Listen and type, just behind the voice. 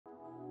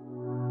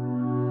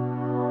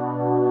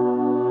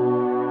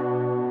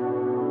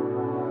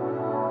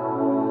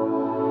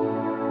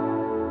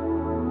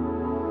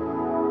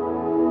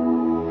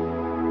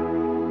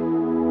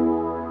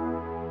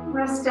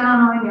Hands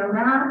down on your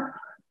mat.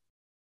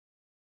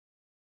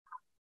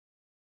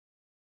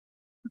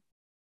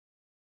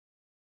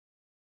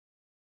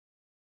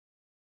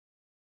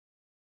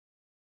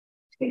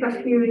 Take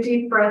a few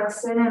deep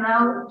breaths in and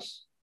out.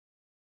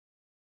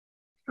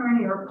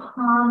 Turn your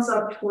palms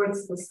up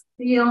towards the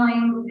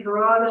ceiling.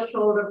 Draw the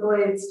shoulder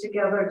blades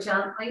together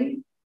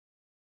gently.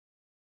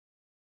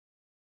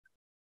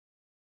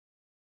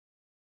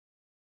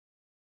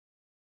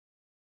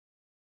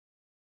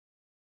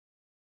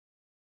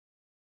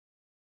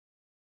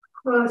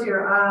 Close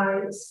your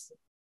eyes.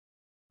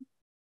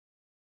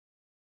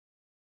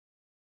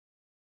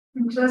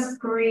 And just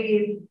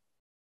breathe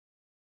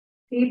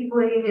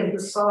deeply and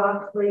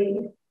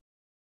softly.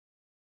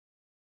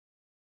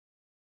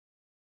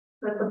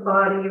 Let the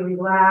body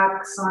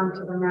relax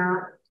onto the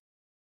mat.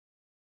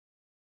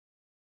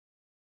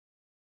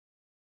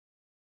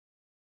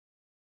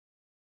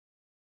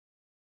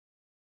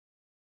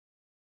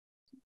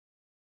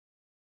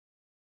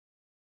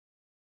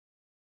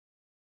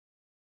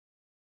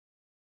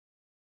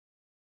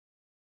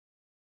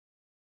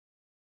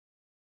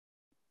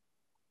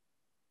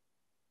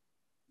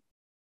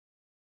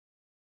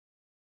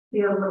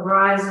 Feel the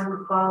rise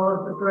and fall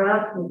of the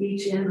breath with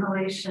each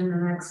inhalation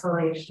and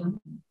exhalation.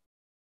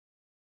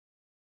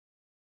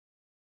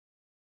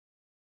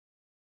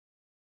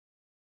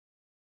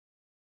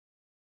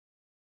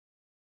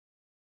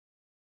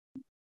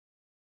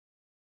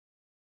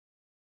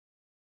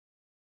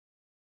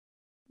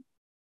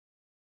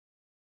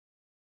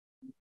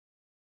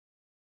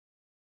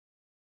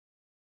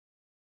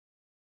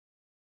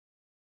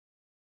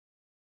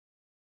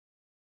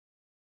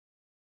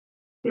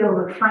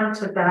 Feel the front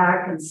to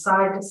back and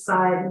side to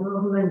side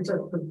movement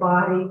of the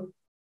body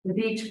with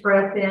each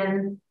breath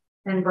in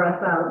and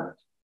breath out.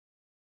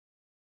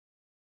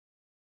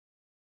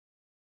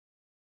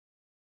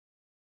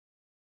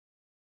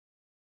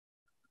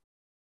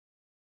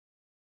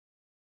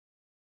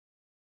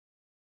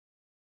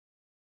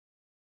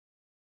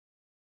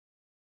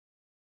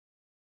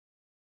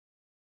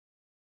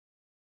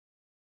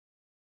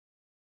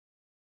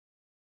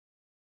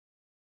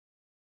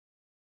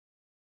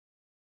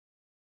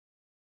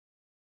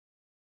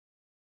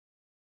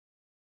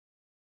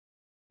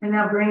 And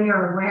now bring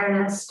your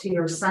awareness to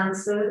your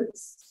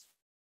senses.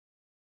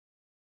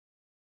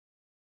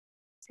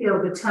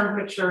 Feel the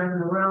temperature in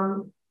the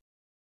room.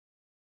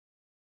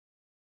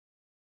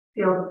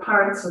 Feel the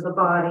parts of the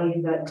body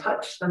that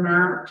touch the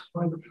mat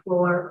or the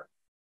floor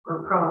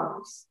or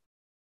props.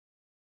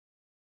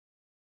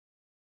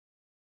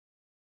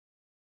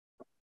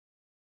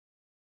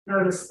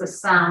 Notice the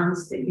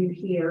sounds that you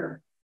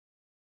hear.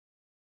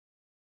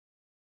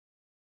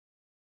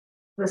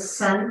 The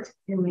scent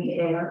in the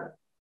air.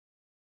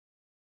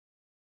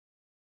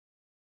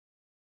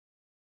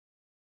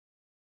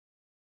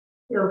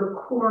 Feel the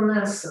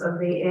coolness of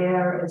the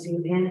air as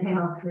you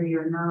inhale through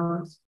your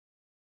nose.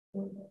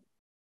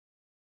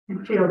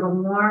 And feel the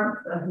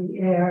warmth of the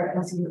air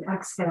as you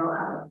exhale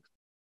out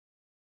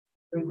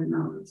through the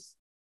nose.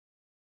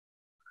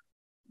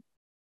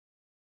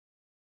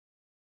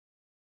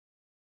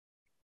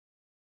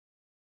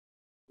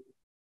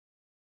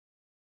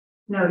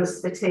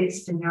 Notice the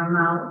taste in your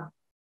mouth.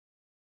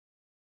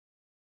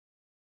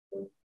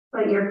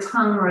 Let your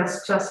tongue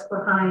rest just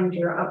behind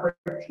your upper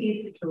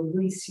teeth to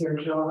release your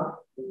jaw.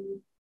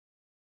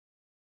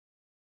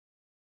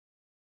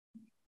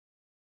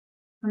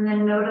 And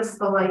then notice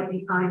the light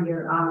behind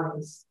your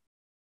eyes.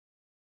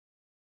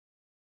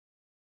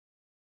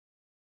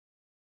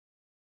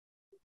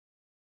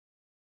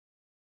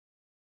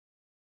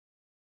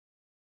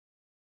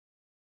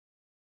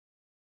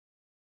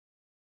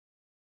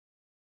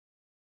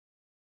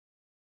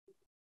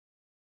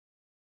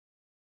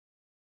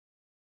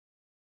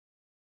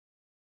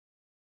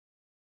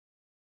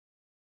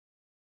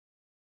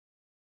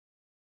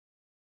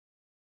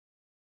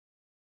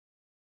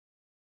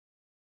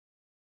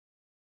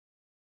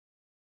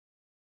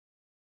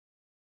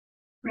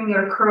 Bring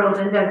your curled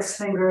index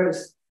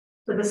fingers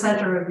to the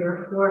center of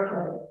your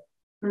forehead,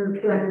 and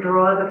then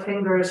draw the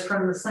fingers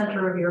from the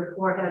center of your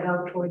forehead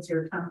out towards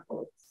your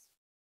temples.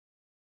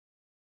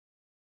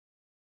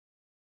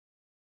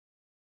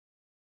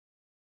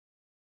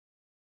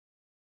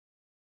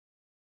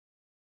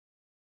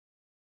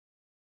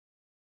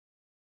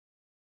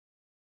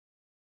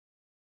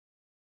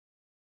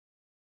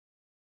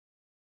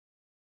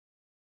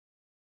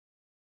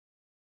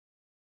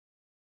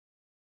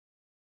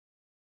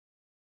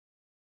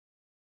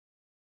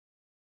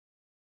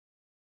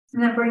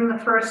 And then bring the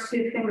first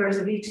two fingers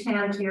of each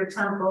hand to your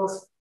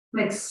temples.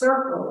 Make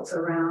circles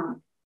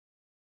around.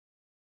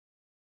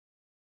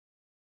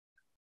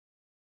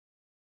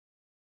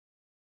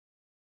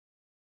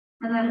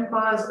 And then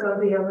pause, go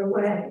the other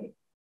way.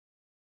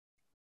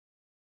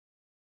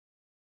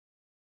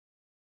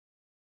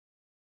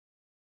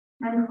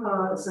 And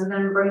pause, and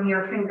then bring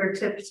your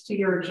fingertips to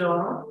your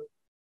jaw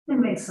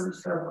and make some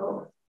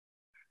circles.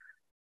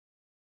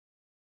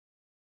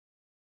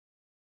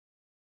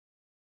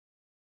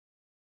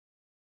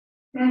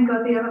 And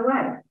go the other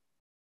way.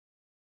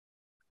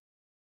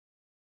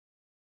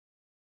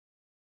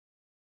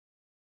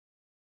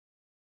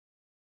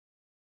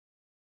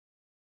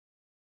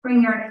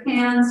 Bring your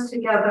hands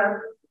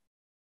together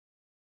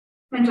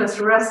and just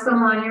rest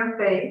them on your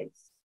face.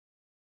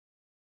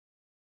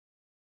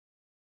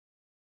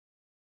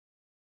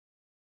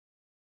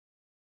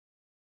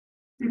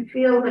 And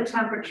feel the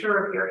temperature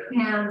of your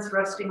hands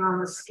resting on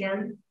the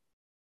skin.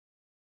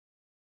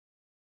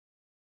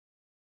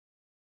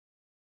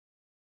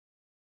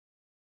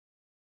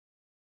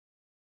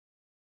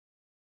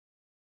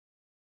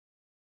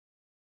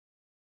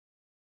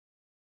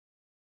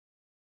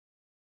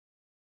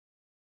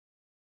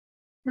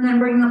 And then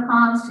bring the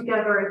palms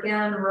together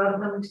again,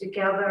 rub them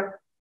together.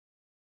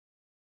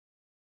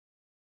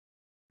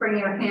 Bring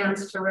your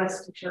hands to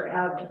rest at your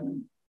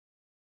abdomen.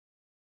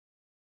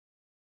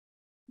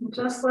 And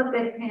just let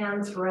the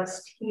hands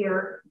rest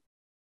here.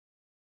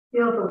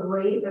 Feel the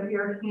weight of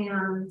your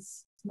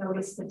hands.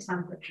 Notice the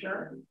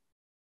temperature.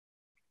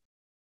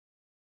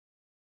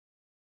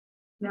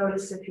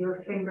 Notice if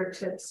your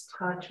fingertips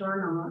touch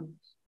or not.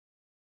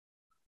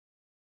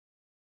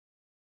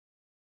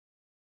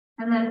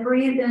 And then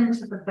breathe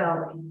into the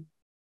belly.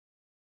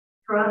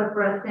 Draw the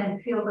breath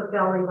in, feel the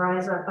belly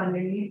rise up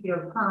underneath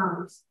your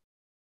palms.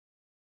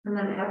 And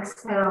then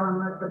exhale and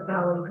let the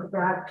belly go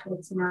back to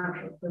its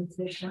natural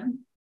position.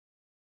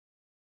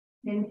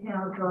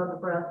 Inhale, draw the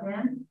breath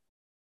in.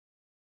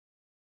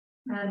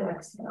 And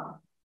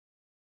exhale.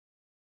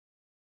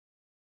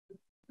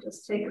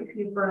 Just take a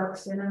few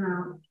breaths in and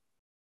out.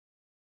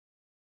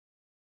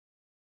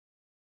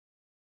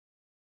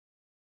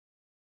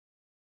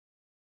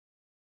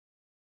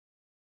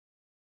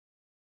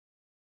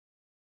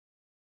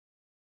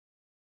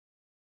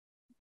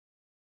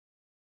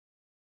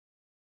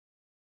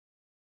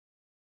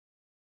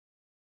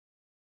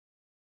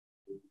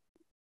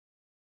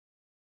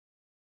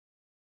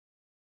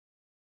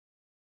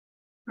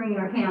 Bring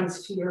your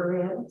hands to your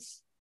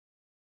ribs.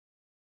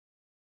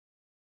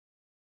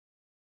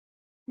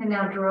 And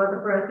now draw the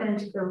breath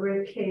into the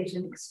rib cage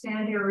and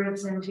expand your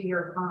ribs into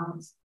your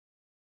palms.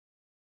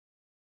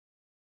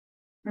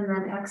 And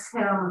then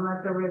exhale and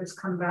let the ribs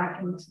come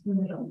back into the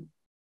middle.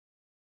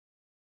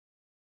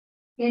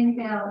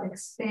 Inhale,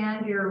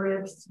 expand your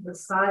ribs to the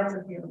sides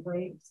of your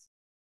waist.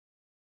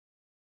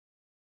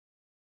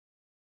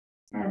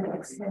 And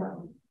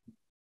exhale.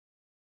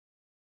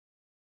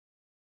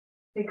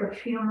 Take a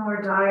few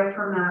more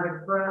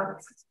diaphragmatic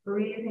breaths,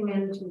 breathing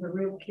into the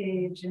rib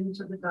cage,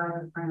 into the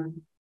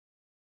diaphragm.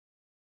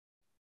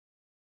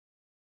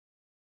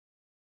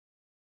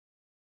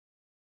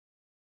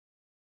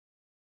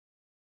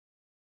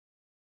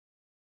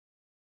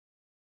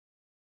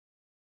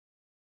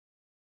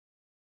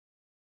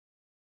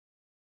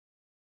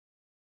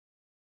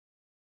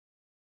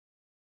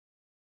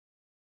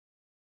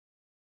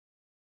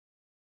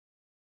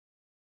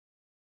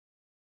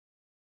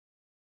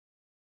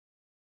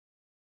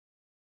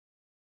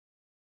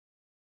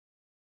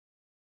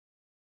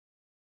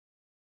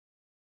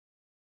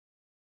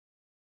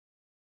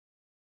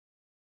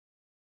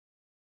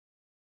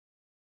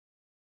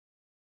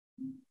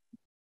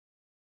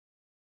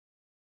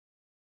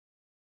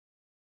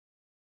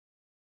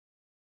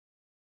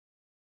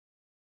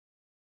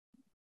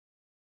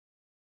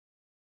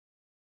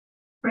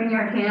 Bring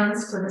your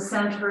hands to the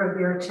center of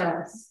your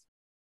chest.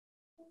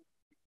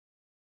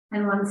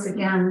 And once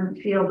again,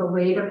 feel the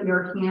weight of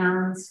your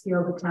hands,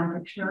 feel the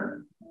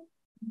temperature.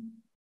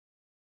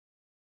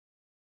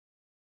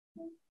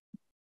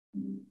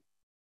 And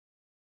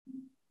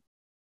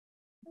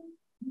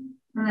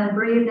then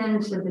breathe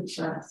into the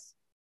chest.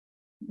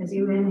 As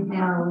you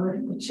inhale,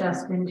 lift the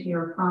chest into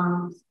your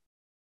palms.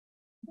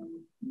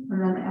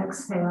 And then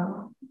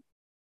exhale.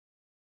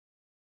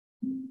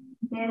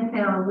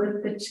 Inhale,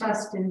 lift the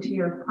chest into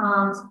your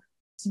palms.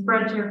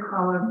 Spread your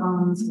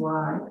collarbones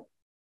wide.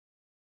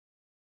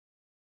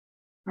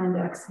 And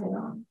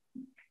exhale.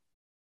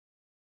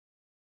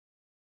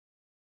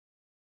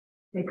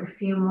 Take a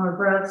few more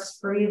breaths,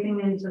 breathing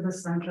into the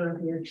center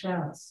of your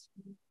chest.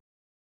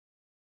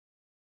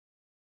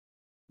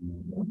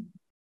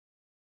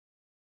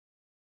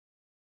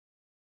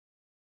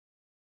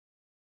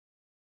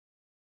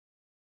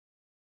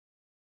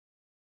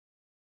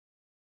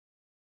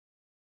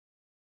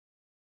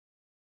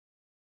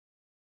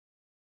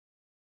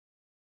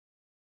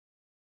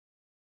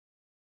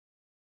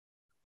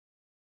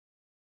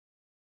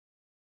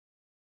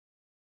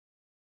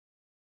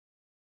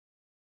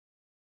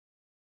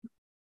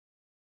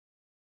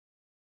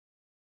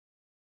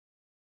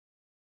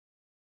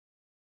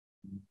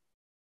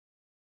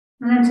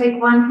 And then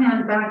take one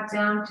hand back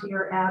down to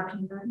your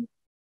abdomen.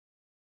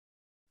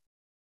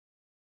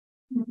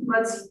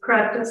 Let's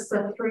practice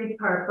the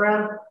 3-part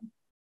breath.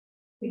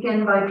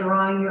 Begin by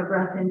drawing your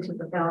breath into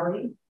the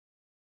belly,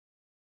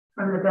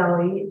 from the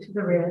belly to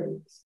the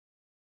ribs,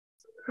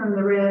 from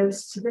the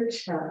ribs to the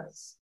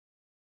chest.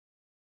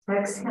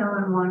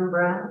 Exhale in one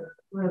breath,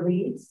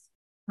 release,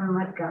 and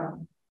let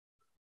go.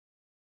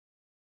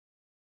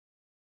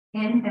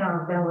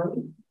 Inhale,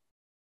 belly,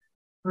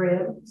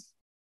 ribs,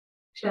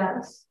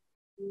 chest.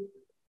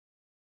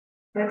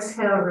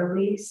 Exhale,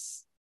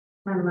 release,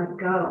 and let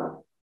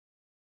go.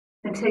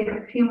 And take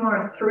a few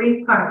more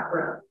 3-part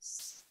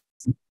breaths.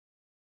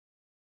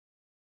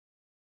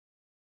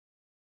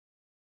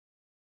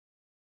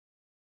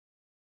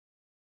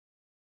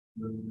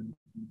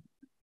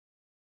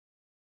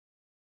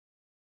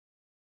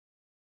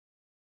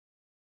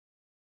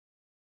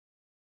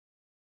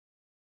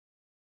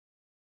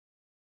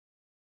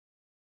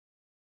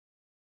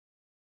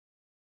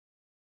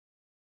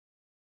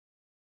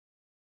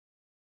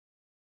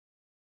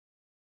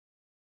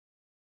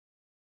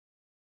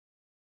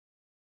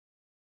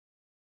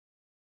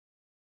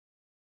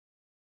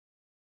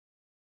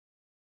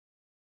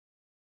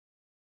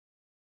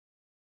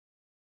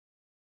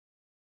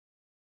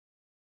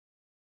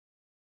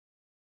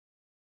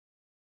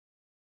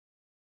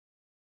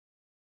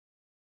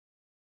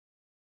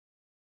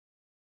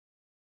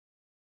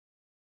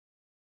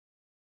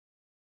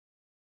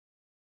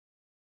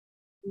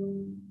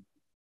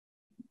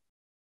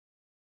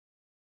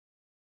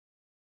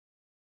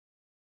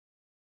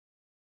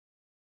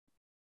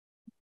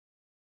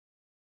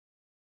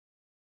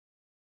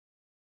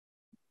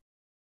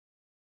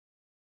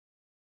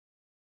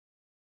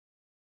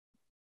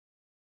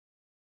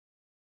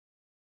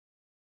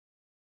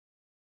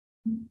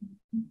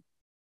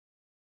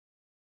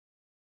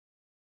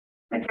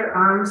 Let your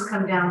arms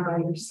come down by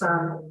your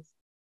sides.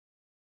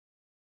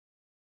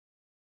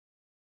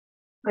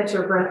 Let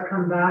your breath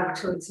come back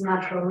to its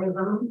natural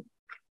rhythm.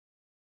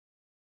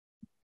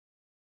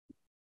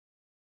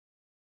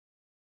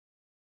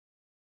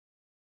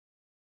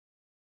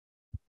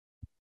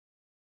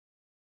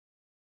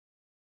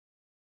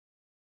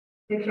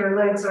 If your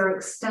legs are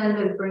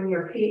extended, bring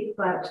your feet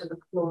flat to the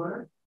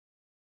floor.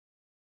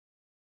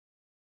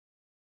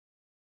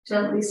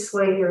 Gently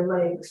sway your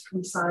legs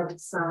from side to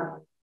side.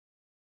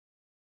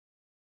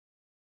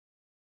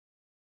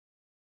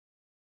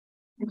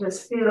 And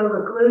just feel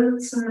the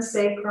glutes and the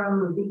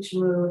sacrum with each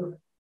move.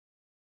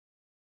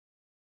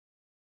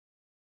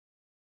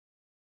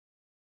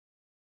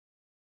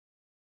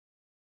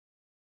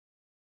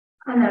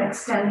 And then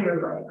extend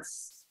your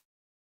legs.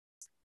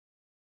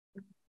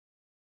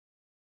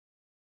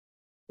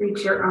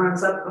 Reach your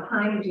arms up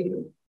behind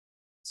you.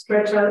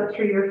 Stretch out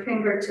through your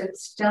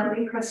fingertips.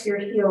 Gently press your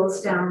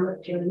heels down.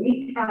 Lift your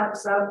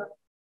kneecaps up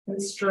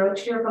and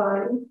stretch your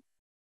body.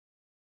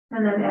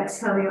 And then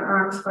exhale your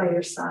arms by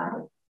your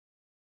side.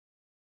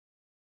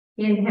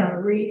 Inhale,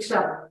 reach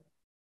up.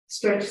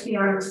 Stretch the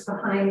arms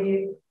behind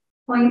you.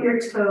 Point your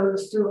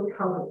toes, do a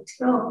pelvic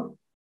tilt.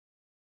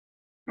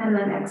 And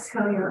then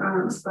exhale your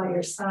arms by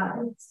your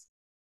sides.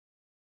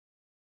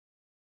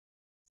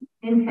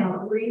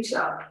 Inhale, reach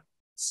up.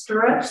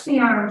 Stretch the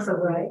arms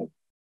away.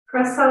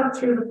 Press out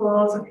through the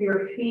balls of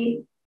your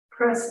feet.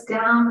 Press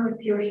down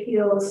with your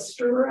heels.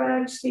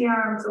 Stretch the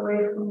arms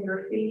away from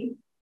your feet.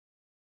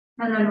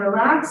 And then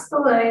relax the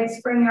legs.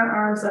 Bring your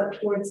arms up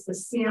towards the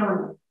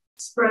ceiling.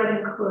 Spread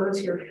and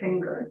close your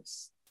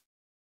fingers.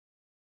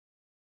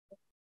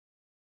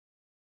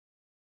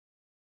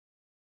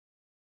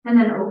 And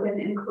then open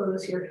and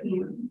close your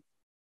hands.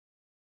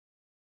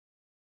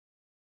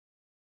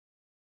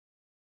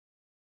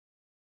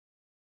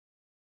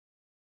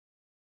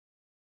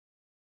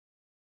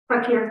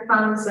 Tuck your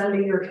thumbs under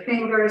your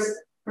fingers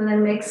and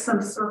then make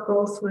some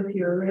circles with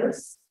your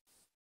wrists.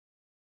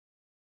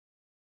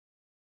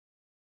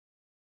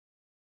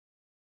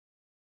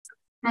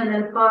 And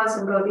then pause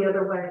and go the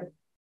other way.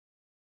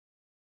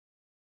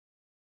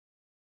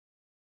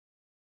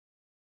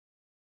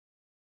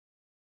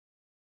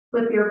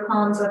 Flip your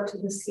palms up to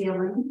the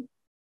ceiling.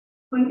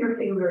 Point your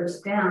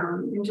fingers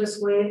down and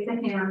just wave the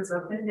hands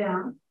up and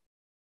down.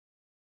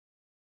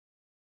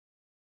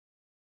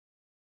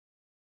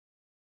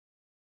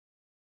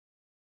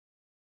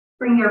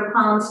 Bring your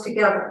palms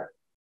together.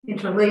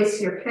 Interlace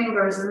your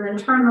fingers and then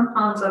turn the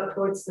palms up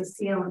towards the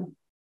ceiling.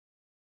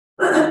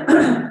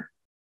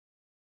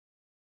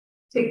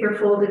 Take your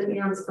folded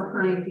hands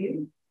behind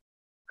you.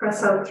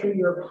 Press out through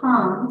your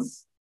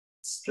palms.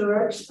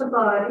 Stretch the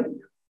body.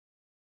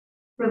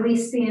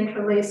 Release the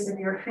interlace of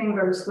your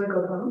fingers,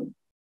 wiggle them.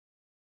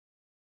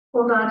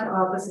 Hold on to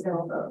opposite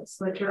elbows.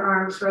 Let your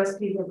arms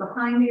rest either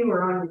behind you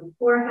or on your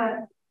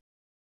forehead.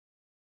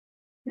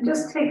 And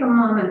just take a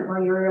moment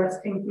while you're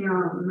resting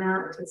here on the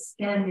mat to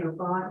scan your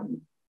body.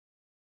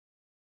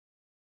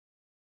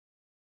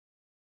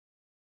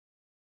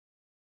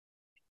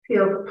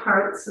 Feel the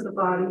parts of the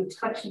body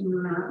touching the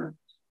mat.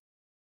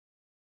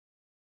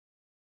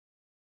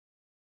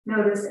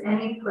 Notice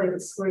any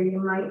place where you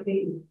might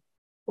be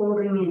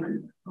holding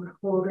in or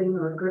holding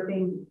or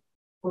gripping,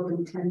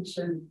 holding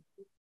tension.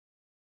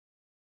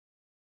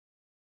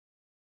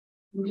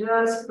 And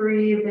just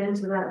breathe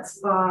into that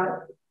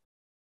spot.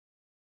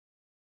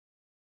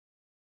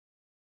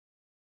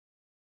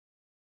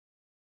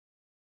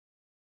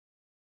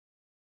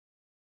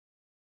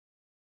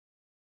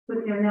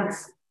 With your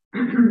next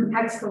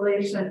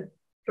exhalation,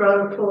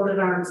 draw the folded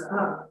arms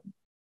up.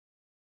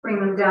 Bring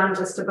them down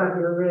just above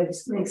your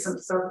ribs. Make some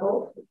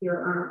circles with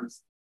your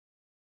arms.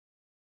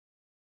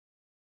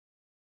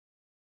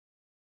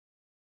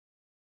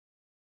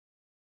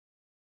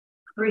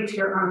 Reach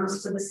your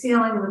arms to the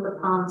ceiling with the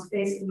palms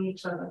facing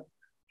each other.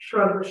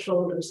 Shrug the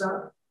shoulders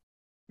up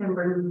and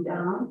bring them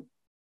down.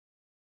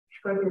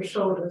 Shrug your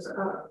shoulders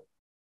up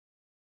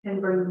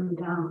and bring them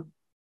down.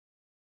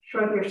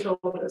 Shrug your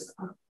shoulders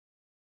up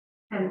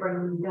and bring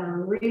them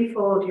down.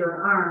 Refold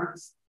your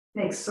arms.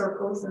 Make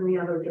circles in the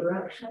other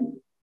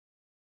direction.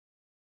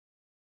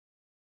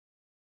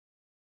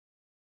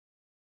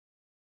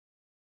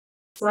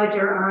 Slide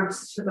your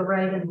arms to the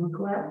right and look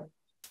left.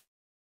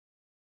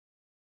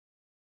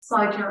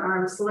 Slide your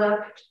arms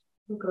left,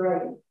 look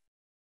right.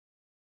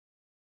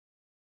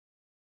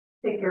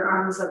 Take your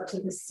arms up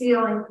to the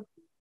ceiling.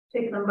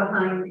 Take them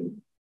behind you.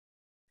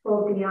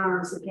 Fold the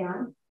arms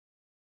again.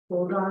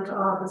 Hold on to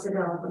opposite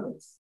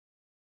elbows.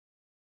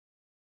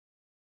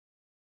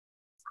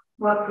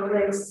 Walk the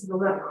legs to the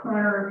left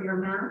corner of your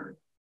mat.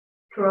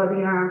 Draw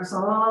the arms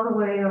all the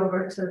way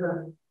over to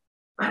the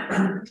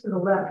to the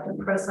left and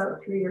press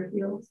out through your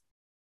heels.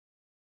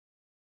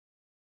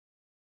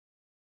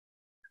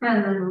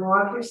 And then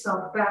walk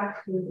yourself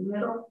back through the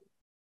middle.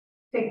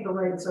 Take the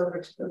legs over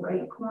to the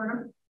right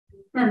corner.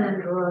 And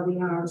then draw the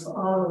arms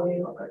all the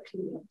way over to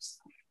the other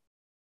side.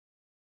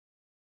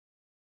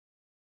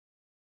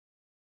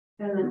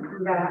 And then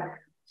come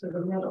back to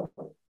the middle.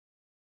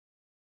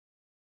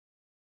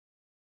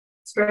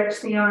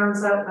 Stretch the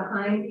arms out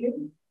behind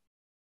you.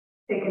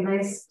 Take a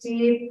nice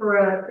deep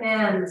breath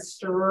in,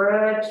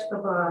 stretch the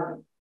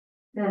body.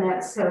 Then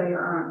exhale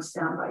your arms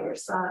down by your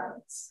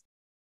sides.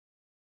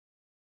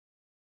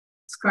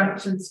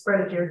 Scrunch and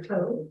spread your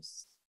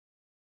toes.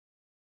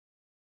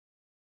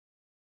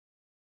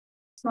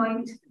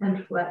 Point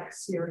and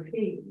flex your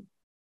feet.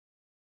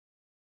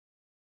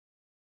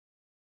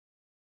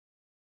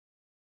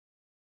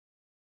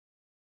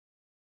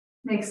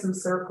 Make some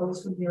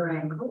circles with your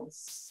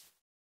ankles.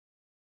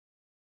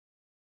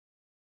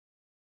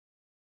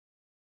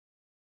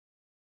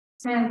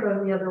 And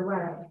go the other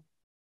way.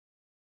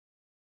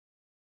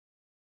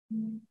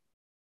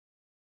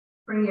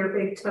 Bring your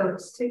big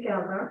toes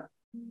together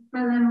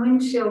and then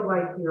windshield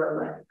wipe your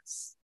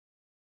legs.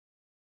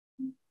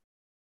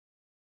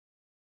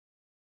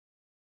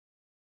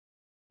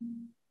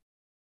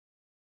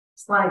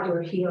 Slide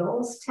your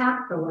heels,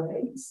 tap the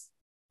legs.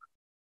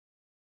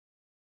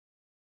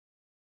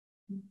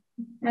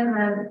 And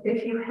then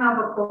if you have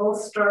a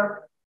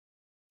bolster,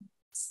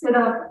 sit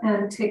up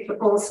and take the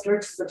bolster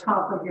to the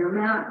top of your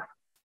mat.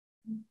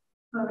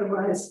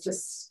 Otherwise,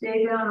 just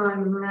stay down on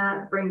your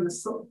mat, bring the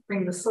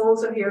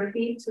soles of your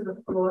feet to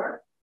the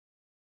floor.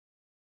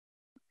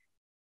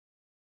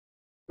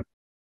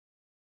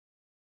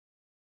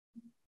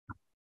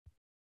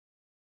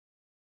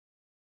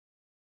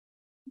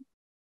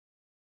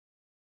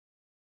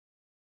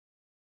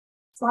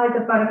 Slide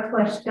the buttock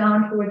flesh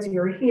down towards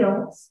your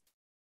heels.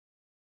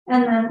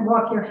 And then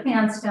walk your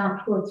hands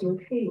down towards your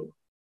feet.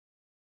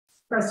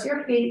 Press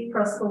your feet,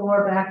 press the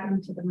lower back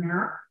into the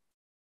mat.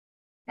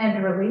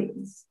 And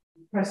release.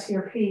 Press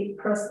your feet,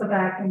 press the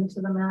back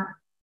into the mat.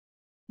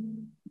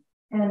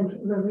 And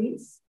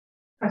release.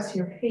 Press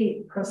your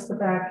feet, press the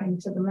back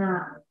into the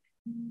mat.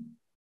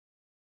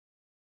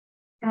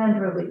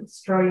 And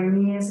release. Draw your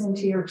knees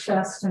into your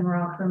chest and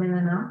rock them in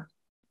and out.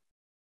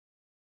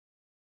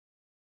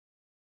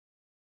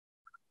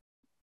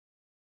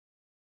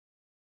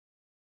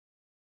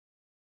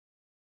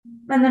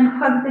 And then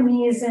hug the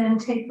knees in,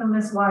 take them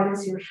as wide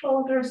as your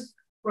shoulders,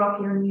 rock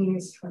your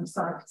knees from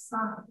side to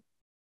side.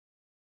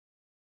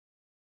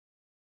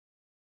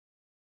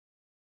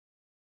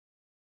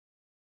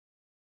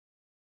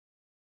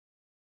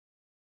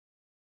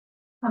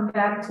 Come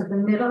back to the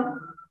middle,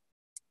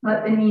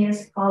 let the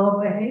knees fall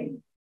away,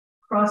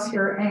 cross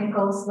your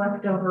ankles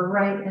left over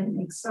right and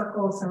make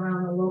circles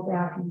around the low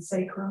back and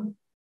sacrum.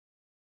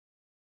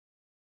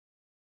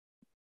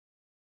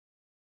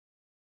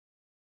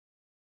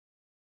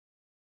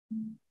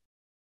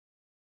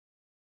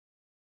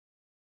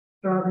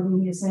 Draw the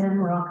knees in,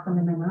 rock them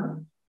in and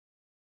out.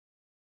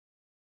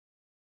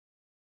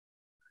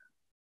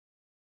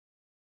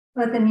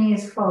 Let the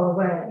knees fall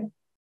away.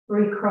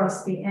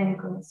 Recross the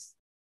ankles.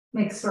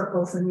 Make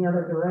circles in the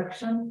other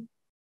direction.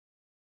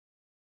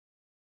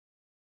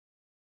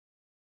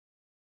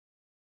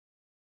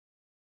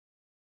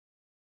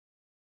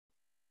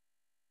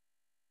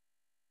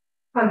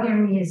 Hug your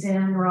knees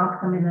in,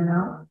 rock them in and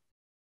out.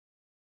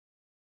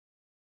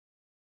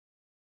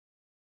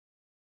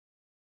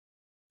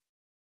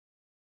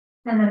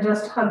 And then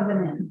just hug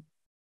them in.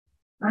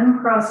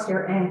 Uncross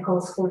your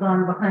ankles, hold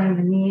on behind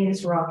the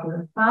knees, rock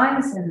your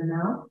thighs in and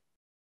out.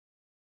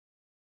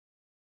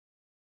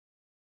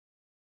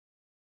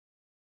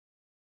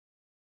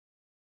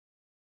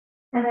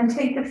 And then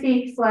take the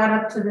feet flat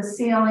up to the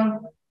ceiling,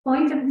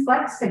 point and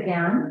flex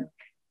again.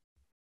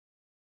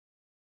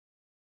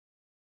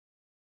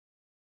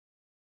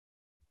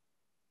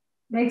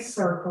 Make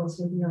circles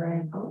with your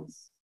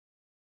ankles.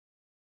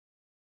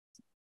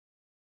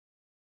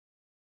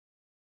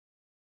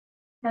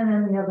 And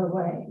then the other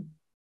way.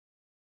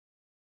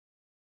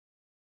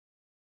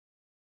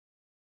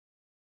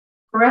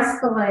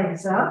 Press the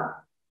legs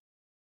up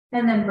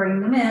and then bring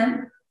them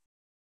in.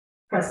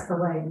 Press the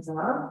legs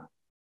up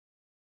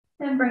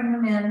and bring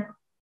them in.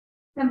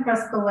 And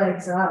press the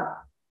legs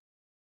up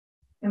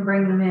and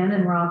bring them in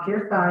and rock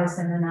your thighs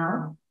in and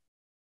out.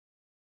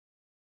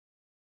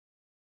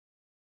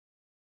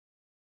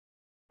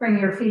 Bring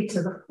your feet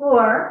to the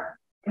floor.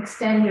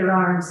 Extend your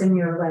arms and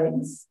your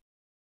legs.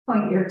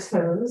 Point your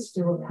toes,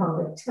 do a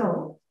pelvic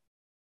tilt.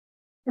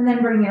 And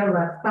then bring your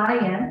left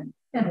thigh in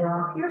and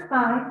rock your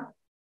thigh.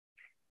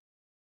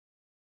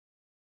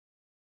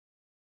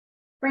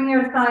 Bring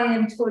your thigh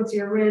in towards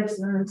your ribs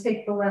and then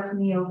take the left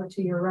knee over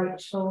to your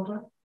right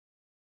shoulder.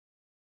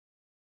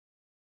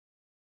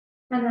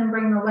 And then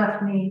bring the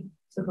left knee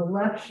to the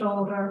left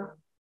shoulder.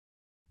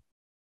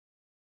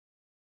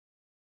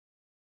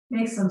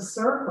 Make some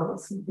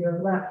circles with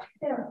your left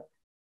hip.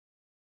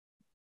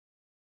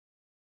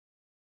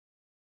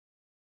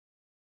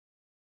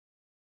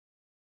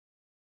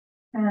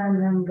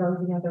 And then go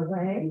the other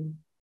way.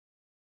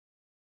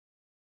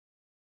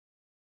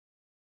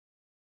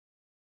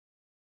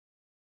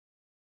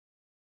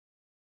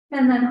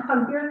 And then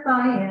hug your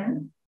thigh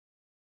in.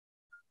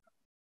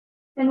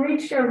 And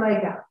reach your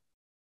leg up.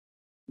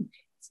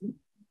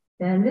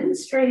 Bend and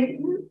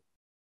straighten.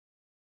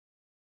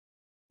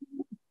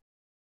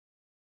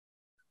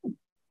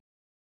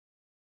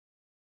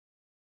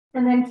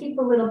 And then keep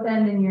a little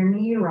bend in your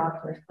knee,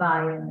 rock your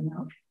thigh in and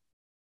out.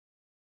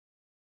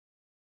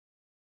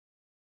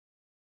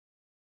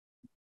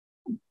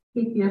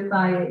 Keep your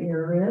thigh at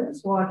your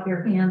ribs. Walk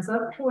your hands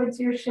up towards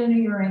your shin or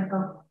your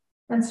ankle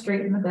and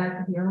straighten the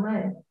back of your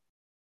leg.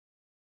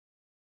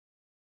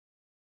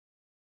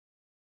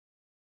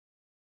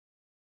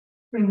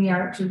 Bring the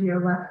arch of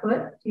your left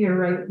foot to your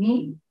right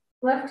knee.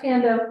 Left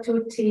hand out to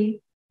a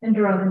T and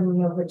draw the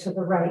knee over to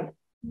the right.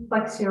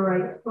 Flex your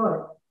right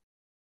foot.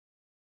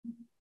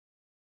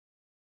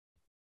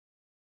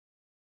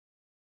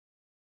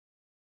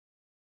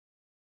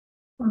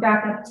 Come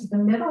back up to the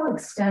middle,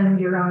 extend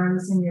your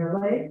arms and your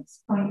legs,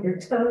 point your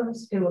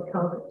toes, do a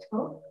pelvic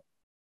tilt.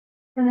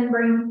 And then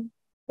bring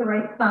the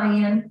right thigh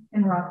in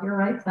and rock your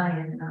right thigh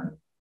in and out.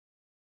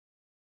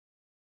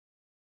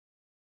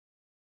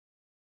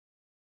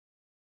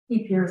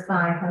 Keep your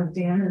thigh hugged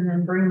in and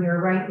then bring your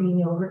right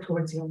knee over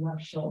towards your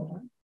left shoulder.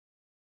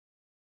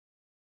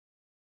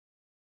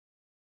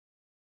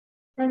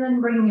 And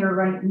then bring your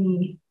right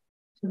knee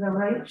to the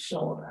right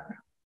shoulder.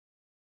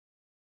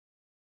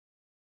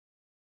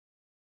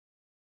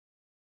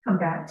 Come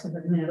back to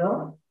the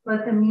middle.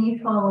 Let the knee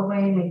fall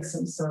away, make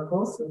some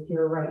circles with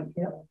your right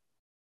hip.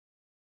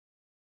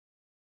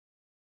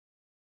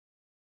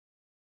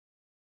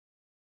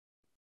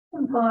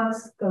 And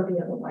pause, go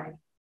the other way.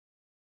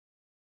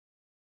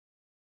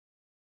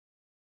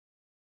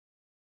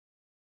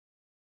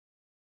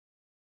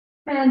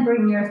 And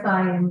bring your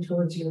thigh in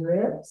towards your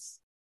ribs.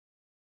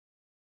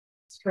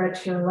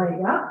 Stretch your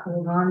leg up,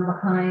 hold on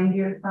behind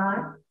your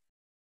thigh.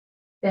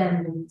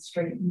 Bend and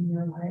straighten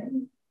your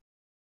leg.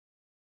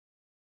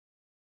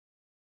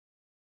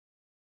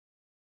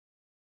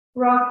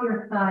 Rock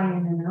your thigh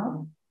in and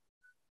out.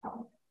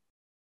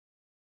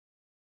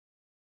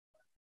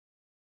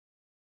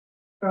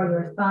 Draw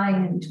your thigh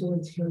in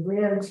towards your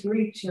ribs.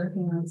 Reach your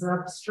hands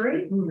up,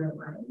 straighten your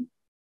leg.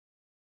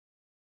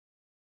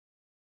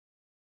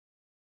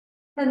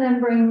 And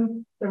then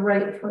bring the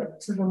right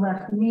foot to the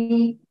left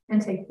knee and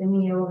take the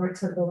knee over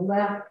to the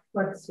left.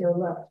 Flex your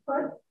left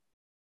foot.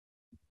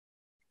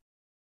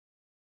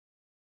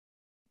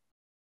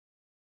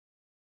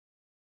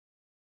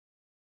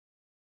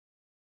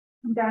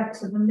 Back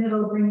to the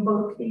middle, bring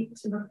both feet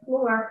to the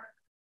floor.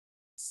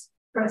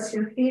 Press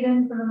your feet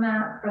into the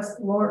mat, press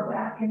the lower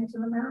back into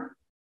the mat,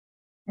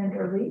 and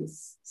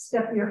release.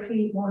 Step your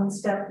feet one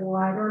step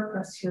wider,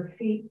 press your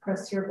feet,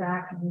 press your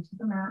back into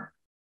the mat,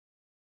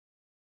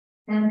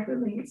 and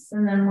release.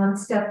 And then one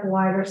step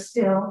wider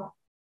still,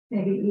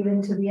 maybe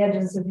even to the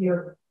edges of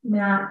your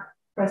mat,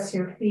 press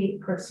your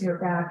feet, press your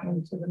back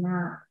into the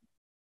mat.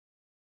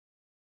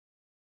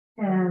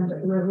 And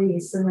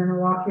release, and then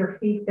walk your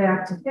feet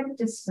back to hip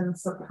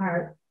distance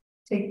apart.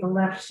 Take the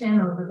left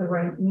shin over the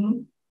right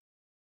knee,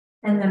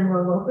 and then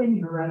roll open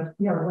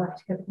your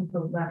left hip into the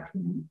left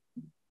knee.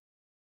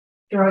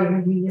 Draw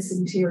your knees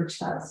into your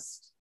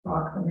chest.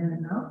 Rock them in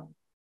and out.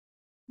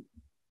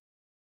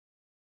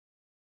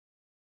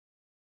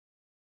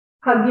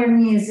 Hug your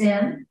knees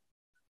in.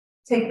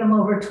 Take them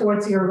over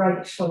towards your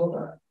right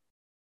shoulder.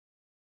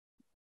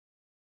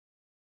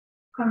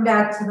 Come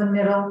back to the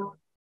middle.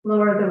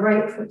 Lower the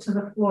right foot to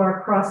the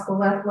floor, cross the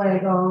left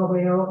leg all the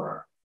way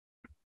over.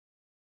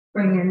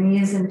 Bring your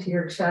knees into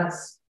your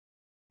chest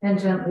and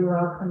gently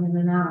rock them in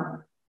and out.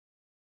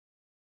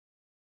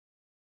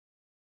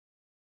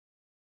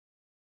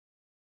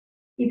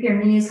 Keep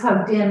your knees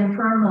hugged in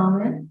for a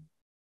moment.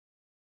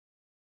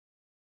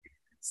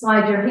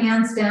 Slide your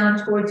hands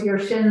down towards your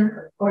shin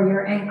or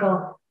your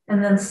ankle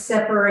and then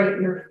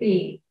separate your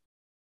feet.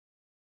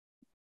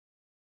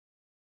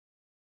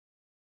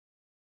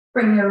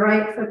 Bring your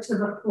right foot to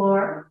the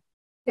floor.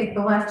 Take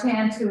the left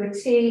hand to a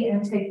T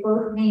and take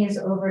both knees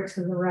over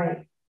to the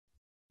right.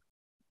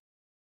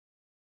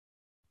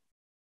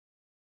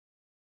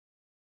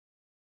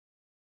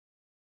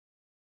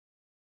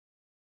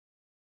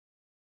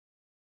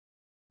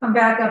 Come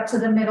back up to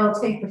the middle.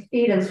 Take the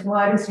feet as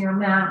wide as your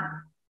mat.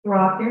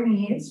 Rock your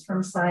knees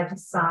from side to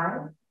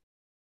side.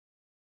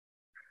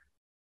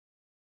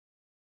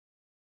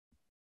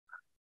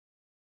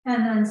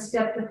 And then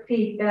step the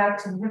feet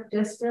back to hip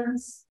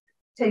distance.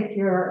 Take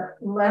your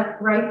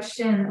right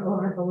shin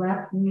over the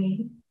left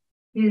knee.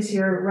 Use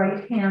your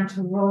right hand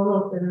to roll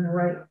open the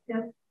right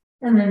hip.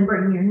 And then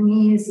bring your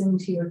knees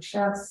into your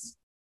chest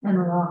and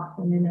rock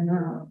them in and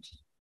out.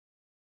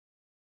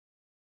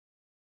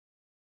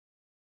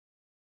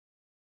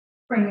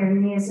 Bring your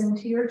knees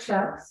into your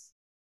chest.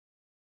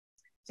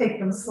 Take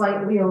them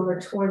slightly over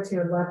towards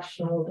your left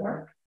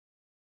shoulder.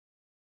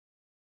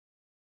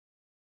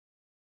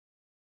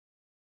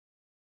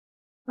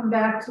 Come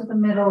back to the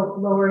middle,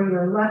 lower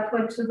your left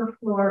foot to the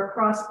floor,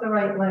 cross the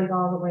right leg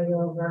all the way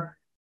over.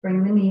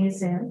 Bring the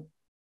knees in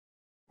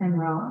and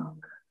rock.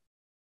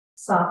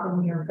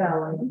 Soften your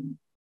belly.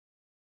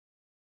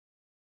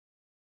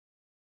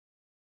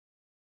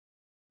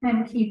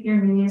 And keep your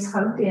knees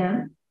hugged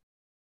in.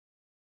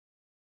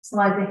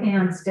 Slide the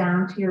hands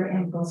down to your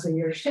ankles or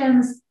your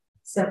shins.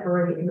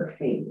 Separate your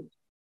feet.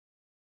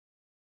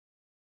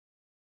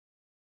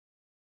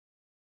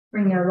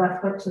 Bring your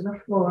left foot to the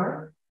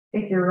floor.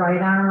 Take your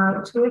right arm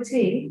out to a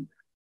T.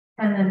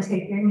 And then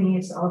take your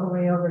knees all the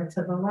way over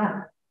to the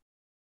left.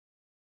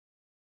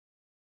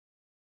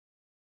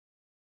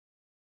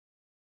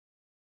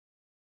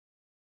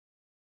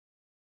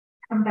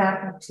 Come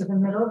back up to the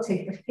middle.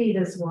 Take the feet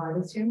as wide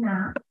as your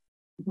mat.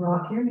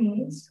 Rock your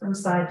knees from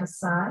side to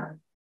side.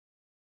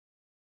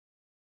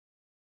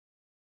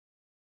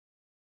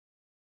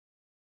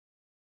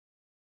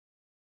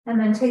 And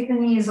then take the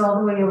knees all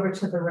the way over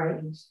to the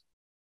right.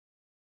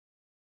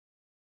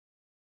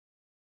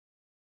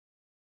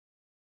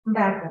 Come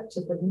back up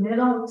to the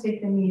middle.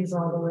 Take the knees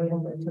all the way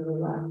over to the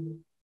left.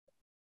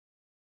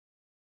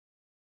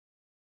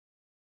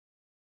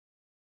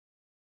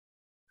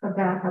 Come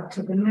back up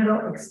to the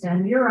middle.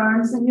 Extend your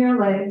arms and your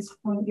legs.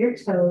 Point your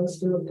toes.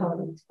 Do a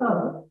pelvic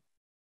toe.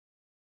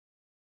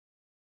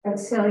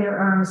 Exhale your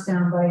arms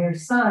down by your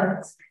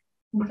sides.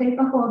 And take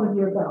a hold of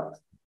your belt.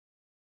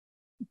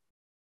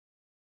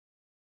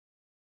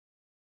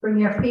 Bring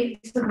your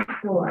feet to the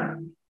floor.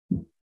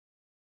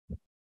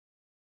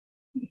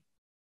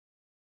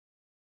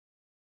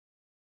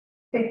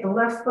 Take the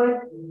left foot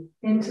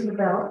into the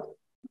belt.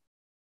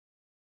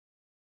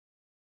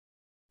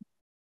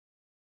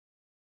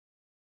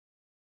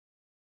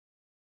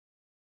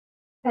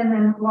 And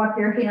then walk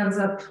your hands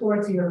up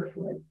towards your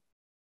foot.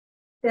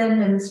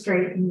 Bend and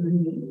straighten the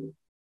knee.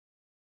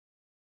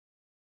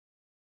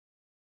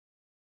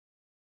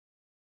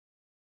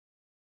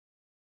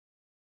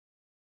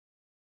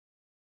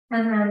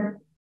 And then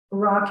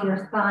rock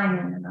your thigh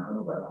in and out a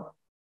little.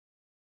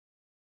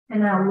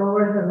 And now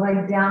lower the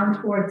leg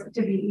down towards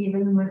to be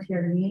even with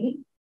your knee.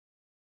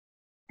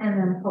 And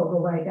then pull the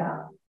leg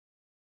up.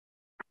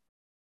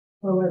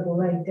 Lower the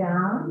leg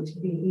down to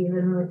be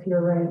even with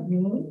your right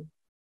knee.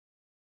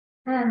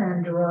 And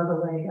then draw the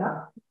leg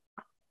up.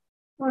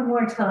 One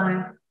more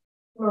time.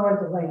 Lower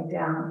the leg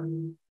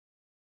down.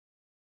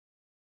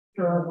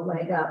 Draw the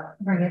leg up.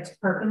 Bring it to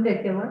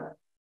perpendicular.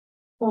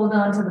 Hold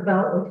on to the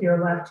belt with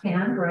your left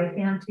hand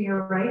to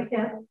your right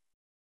hip.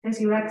 As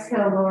you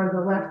exhale, lower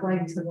the left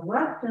leg to the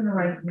left and the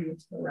right knee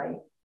to the right.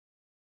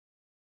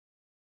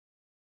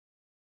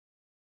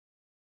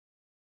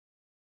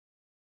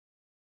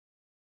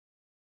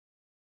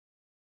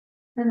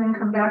 And then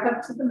come back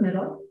up to the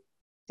middle.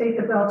 Take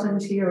the belt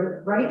into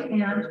your right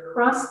hand,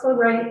 cross the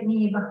right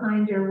knee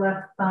behind your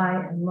left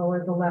thigh and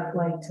lower the left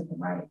leg to the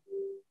right.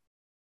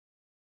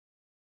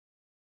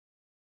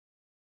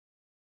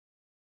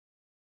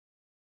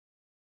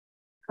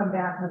 Come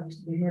back up to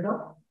the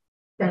middle.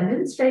 Bend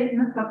and straighten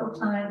a couple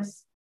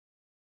times.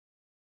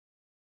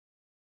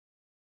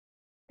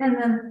 And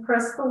then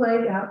press the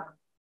leg up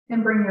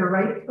and bring your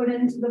right foot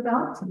into the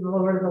belt and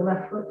lower the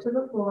left foot to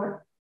the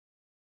floor.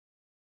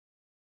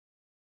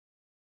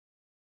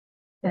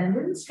 Bend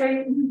and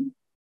straighten.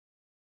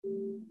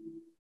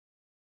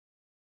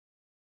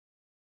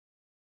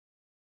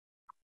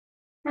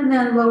 And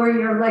then lower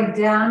your leg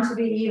down to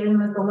be even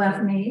with the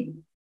left knee.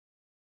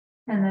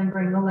 And then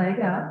bring the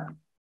leg up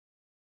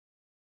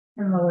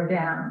and lower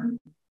down.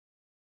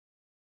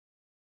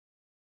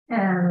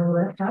 And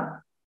lift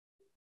up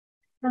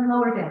and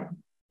lower down.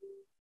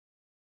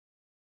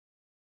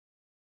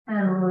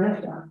 And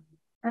lift up.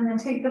 And then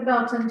take the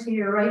belt into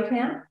your right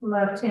hand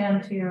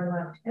to your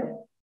left hip.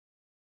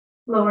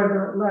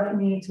 Lower the left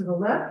knee to the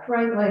left,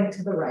 right leg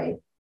to the right.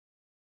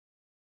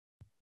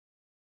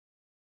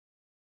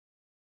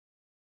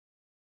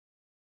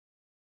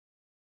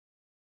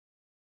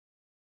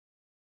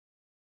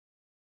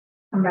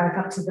 Come back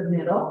up to the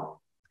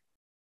middle.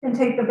 And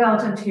take the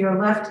belt into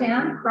your left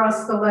hand,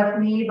 cross the left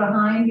knee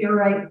behind your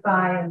right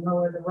thigh and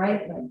lower the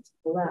right leg to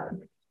the left.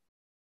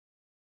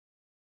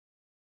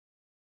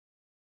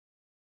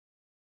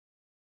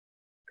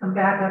 Come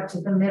back up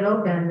to the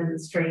middle, bend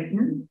and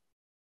straighten.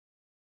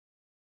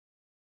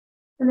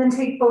 And then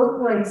take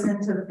both legs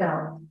into the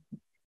belt.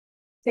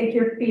 Take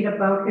your feet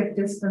about hip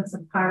distance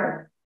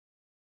apart.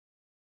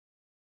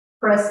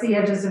 Press the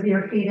edges of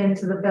your feet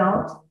into the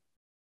belt.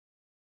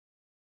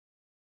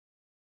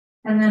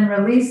 And then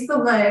release the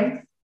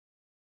leg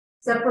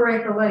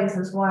Separate the legs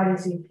as wide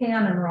as you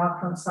can and rock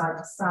from side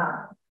to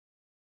side.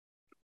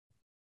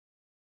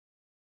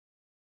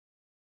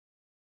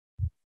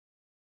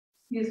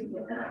 Excuse me.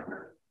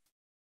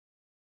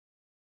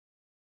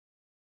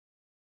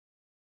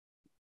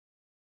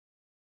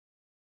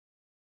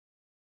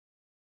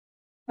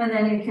 And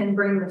then you can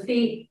bring the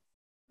feet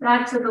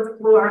back to the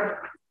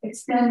floor,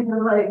 extend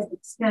your legs,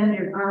 extend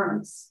your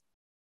arms.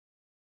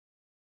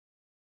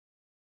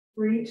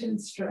 Reach and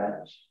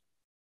stretch.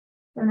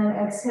 And then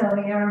exhale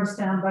the arms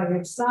down by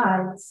your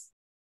sides.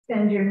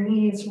 Bend your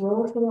knees,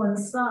 roll to one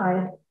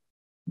side,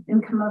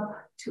 and come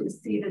up to a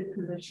seated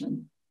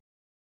position.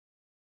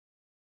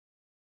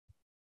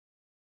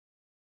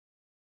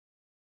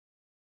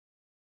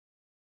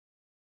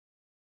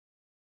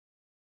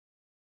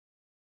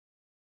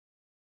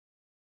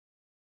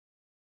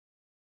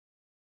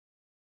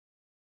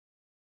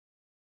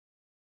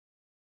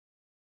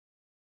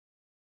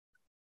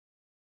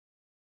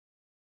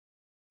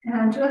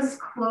 And just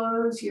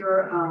close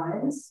your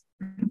eyes.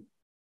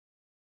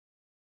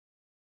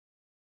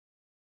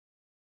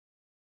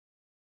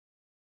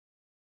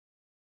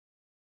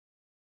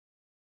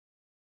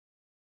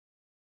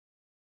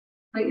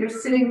 Let your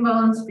sitting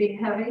bones be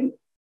heavy.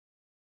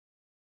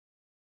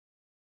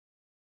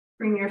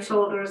 Bring your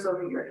shoulders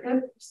over your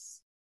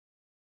hips,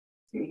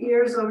 your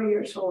ears over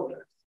your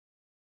shoulders.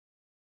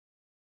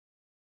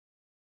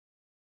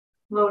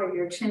 Lower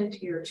your chin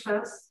to your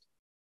chest.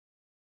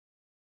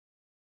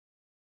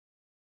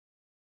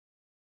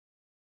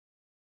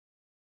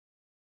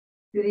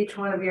 With each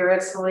one of your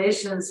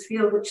exhalations,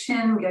 feel the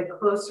chin get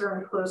closer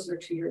and closer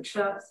to your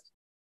chest.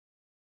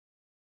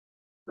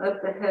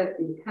 Let the head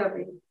be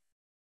heavy.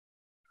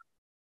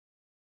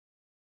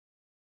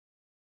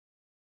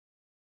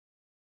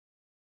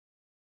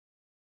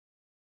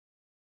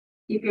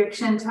 Keep your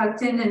chin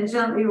tucked in and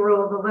gently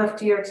roll the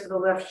left ear to the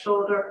left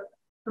shoulder.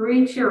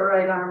 Reach your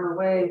right arm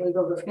away,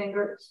 wiggle the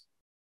fingers.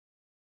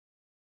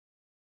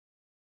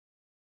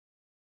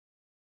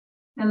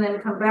 And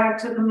then come back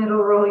to the middle,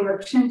 roll your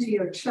chin to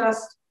your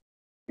chest,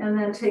 and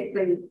then take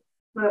the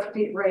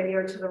right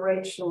ear to the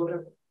right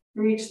shoulder.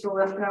 Reach the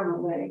left arm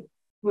away,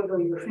 wiggle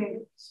your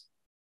fingers.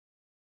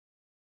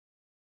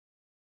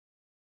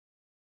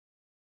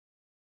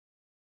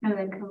 And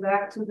then come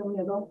back to the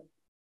middle.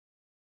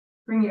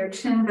 Bring your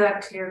chin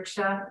back to your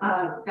chest,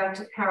 back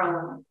to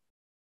parallel.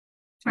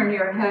 Turn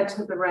your head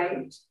to the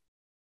right.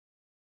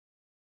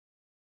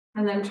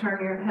 And then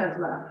turn your head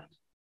left.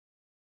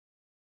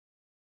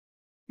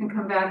 And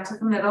come back to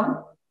the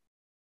middle.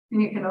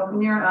 And you can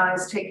open your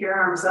eyes, take your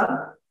arms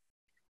up.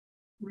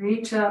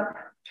 Reach up,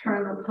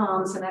 turn the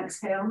palms and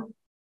exhale.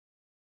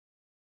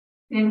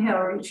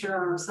 Inhale, reach your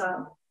arms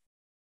up.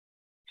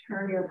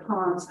 Turn your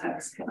palms,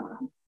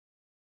 exhale.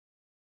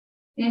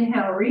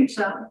 Inhale, reach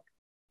up.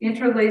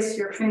 Interlace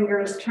your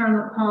fingers, turn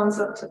the palms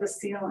up to the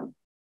ceiling.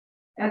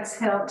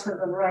 Exhale to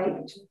the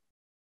right.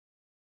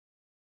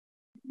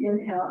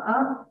 Inhale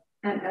up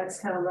and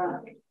exhale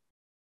left.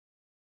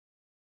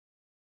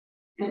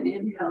 And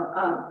inhale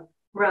up.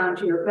 Round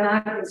your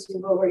back as you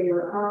lower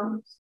your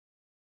arms.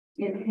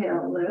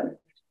 Inhale, lift.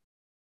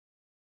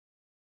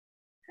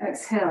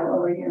 Exhale,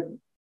 lower your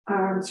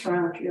arms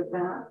round your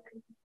back.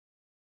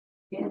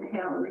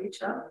 Inhale,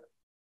 reach up.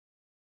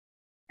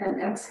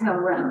 And exhale,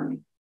 round.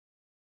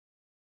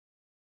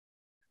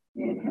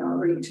 Inhale,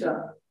 reach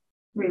up.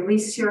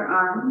 Release your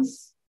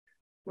arms.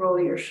 Roll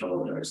your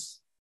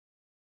shoulders.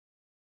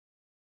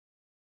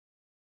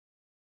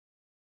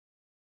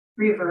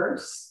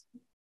 Reverse.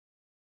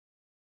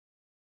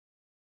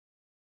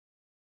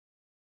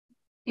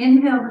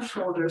 Inhale the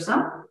shoulders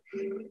up.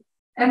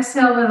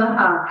 Exhale with a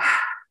hug.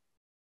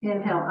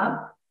 Inhale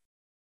up.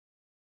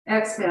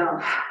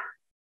 Exhale.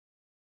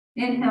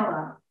 Inhale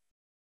up.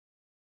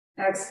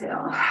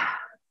 Exhale.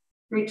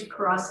 Reach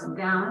across and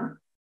down.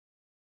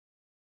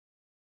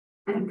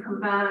 And come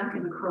back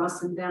and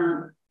across and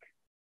down.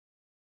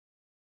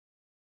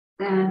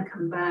 And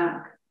come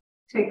back.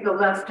 Take the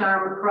left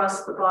arm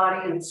across the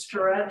body and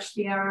stretch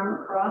the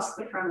arm across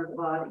the front of the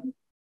body.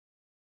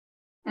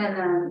 And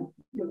then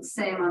do the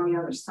same on the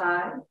other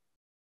side.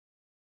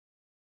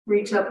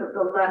 Reach up with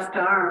the left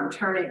arm,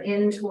 turn it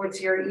in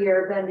towards your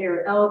ear, bend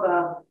your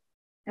elbow,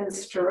 and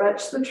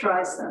stretch the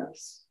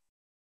triceps.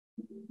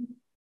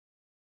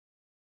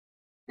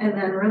 And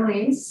then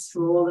release,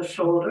 roll the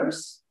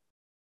shoulders.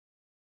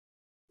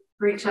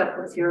 Reach up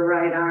with your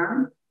right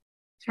arm,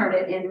 turn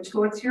it in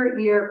towards your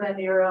ear, bend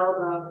your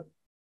elbow,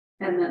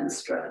 and then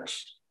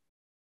stretch.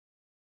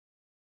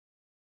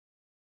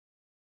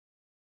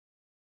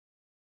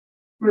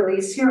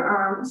 Release your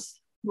arms,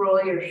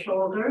 roll your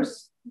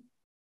shoulders.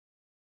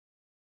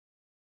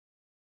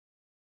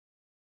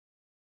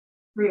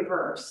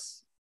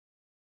 Reverse.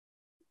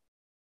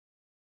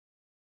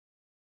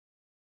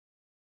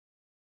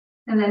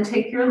 And then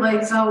take your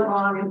legs out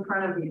long in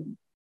front of you.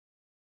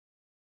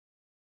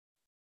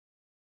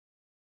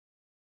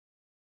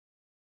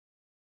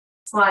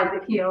 Slide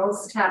the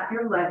heels, tap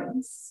your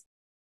legs.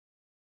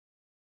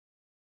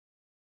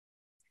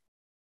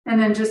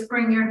 And then just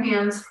bring your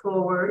hands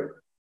forward.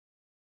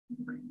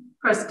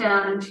 Press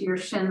down into your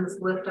shins,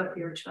 lift up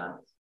your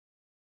chest.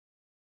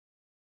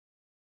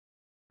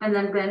 And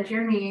then bend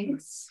your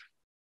knees.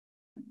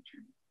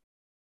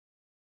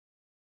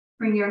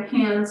 Bring your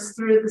hands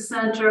through the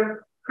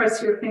center.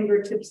 Press your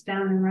fingertips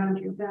down and round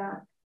your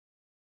back.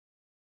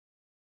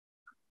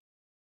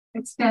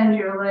 Extend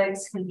your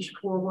legs, hinge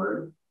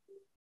forward.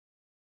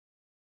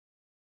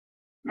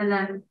 And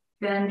then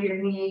bend your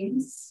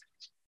knees,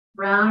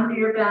 round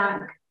your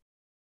back.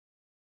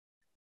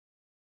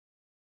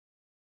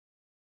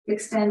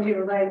 Extend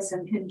your legs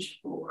and hinge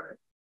forward.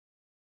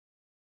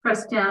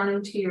 Press down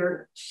into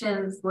your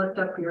shins, lift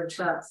up your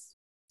chest.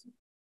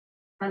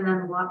 And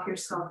then walk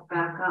yourself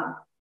back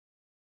up.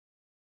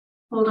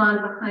 Hold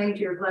on behind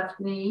your left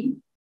knee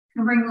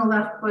and bring the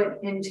left foot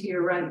into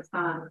your right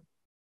thigh.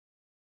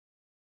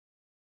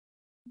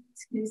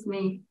 Excuse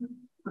me,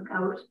 look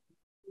out.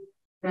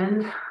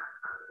 Bend.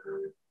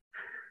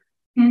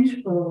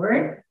 Hinge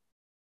forward.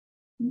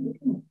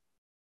 And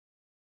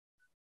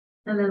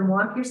then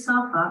walk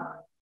yourself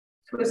up.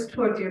 Twist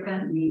towards your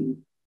bent knee.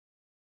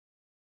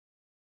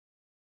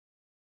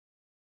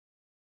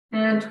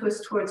 And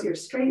twist towards your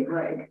straight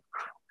leg.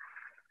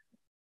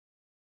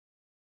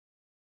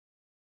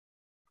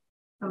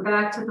 Come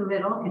back to the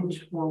middle,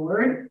 hinge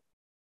forward.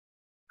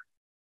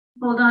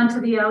 Hold on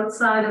to the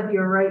outside of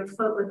your right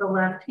foot with the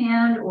left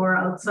hand or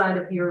outside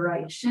of your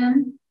right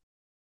shin.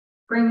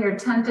 Bring your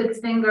tented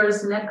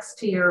fingers next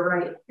to your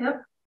right hip.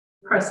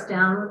 Press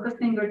down with the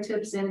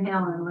fingertips,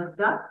 inhale and lift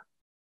up,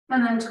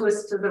 and then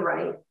twist to the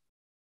right.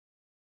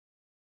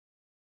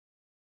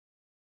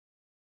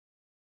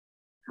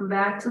 Come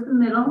back to the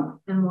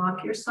middle and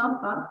walk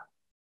yourself up.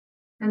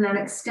 And then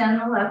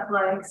extend the left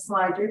leg,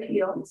 slide your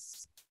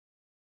heels.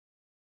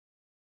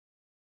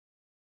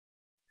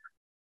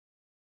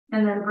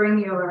 And then bring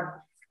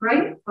your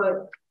right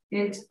foot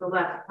into the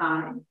left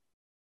thigh.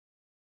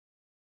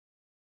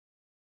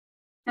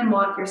 And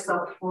walk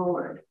yourself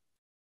forward.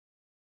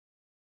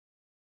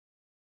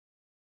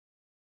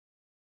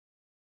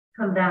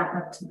 Come back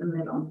up to the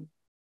middle.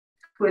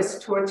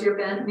 Twist towards your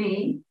bent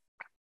knee.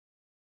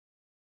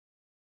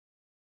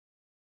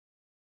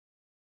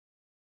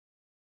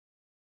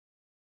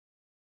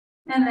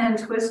 And then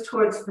twist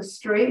towards the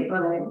straight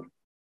leg.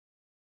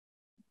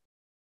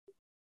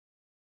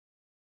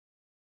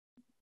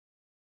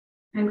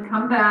 And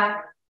come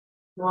back,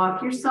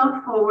 walk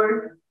yourself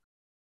forward.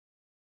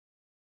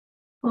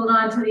 Hold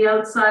on to the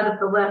outside of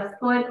the left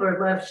foot or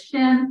left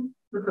shin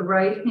with the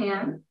right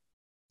hand.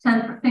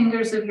 Tent the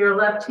fingers of your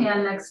left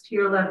hand next to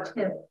your left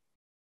hip.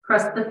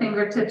 Press the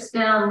fingertips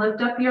down,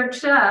 lift up your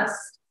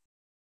chest,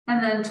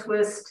 and then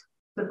twist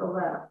to the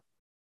left.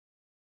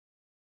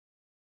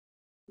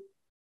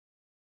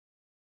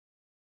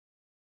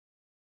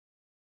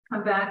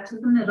 Come back to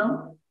the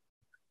middle,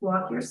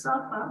 walk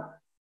yourself up.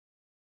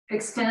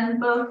 Extend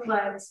both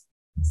legs,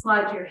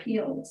 slide your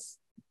heels.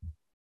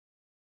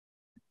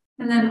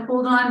 And then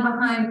hold on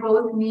behind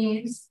both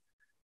knees,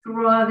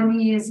 draw the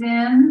knees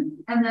in,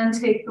 and then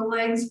take the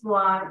legs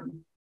wide.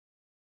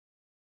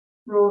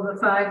 Roll the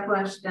thigh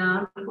flesh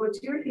down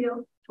towards your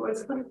heel,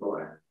 towards the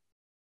floor.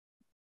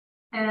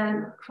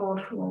 And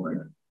fold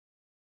forward.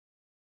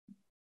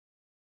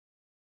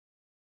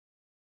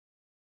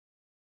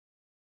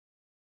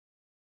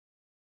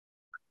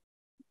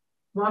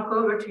 Walk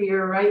over to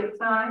your right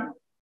thigh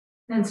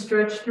and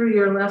stretch through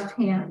your left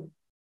hand.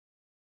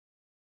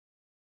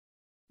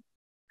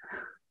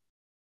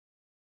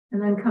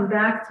 And then come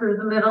back through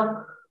the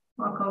middle,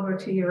 walk over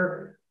to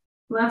your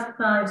left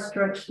thigh,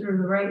 stretch through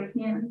the right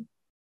hand.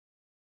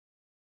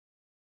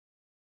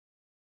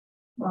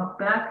 Walk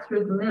back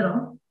through the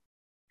middle,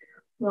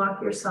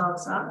 walk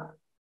yourselves up.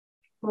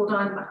 Hold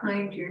on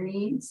behind your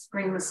knees,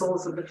 bring the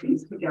soles of the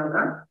feet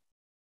together.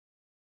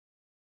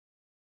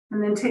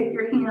 And then take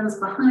your hands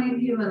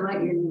behind you and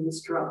let your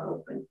knees drop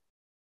open.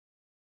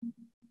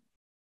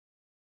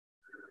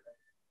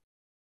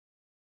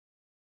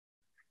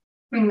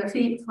 Bring the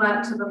feet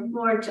flat to the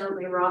floor,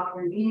 gently rock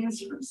your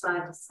knees from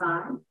side to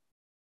side.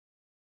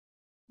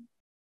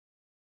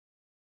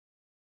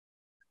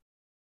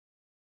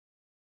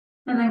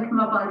 And then come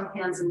up onto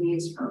hands and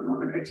knees for a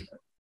moment or two.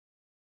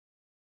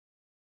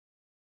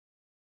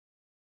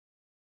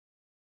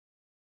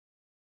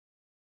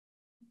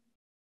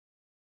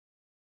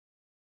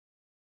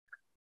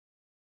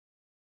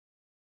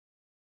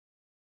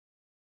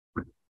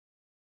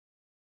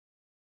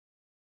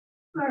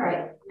 All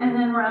right, and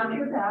then round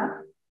your back.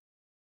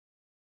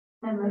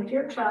 And lift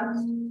your chest.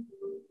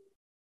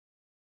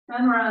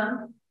 And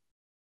round.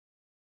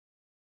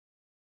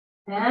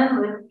 And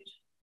lift.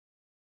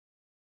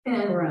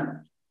 And round.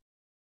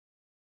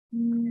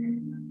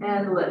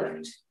 And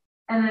lift.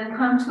 And then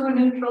come to a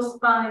neutral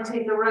spine.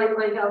 Take the right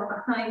leg out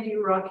behind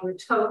you. Rock your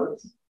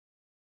toes.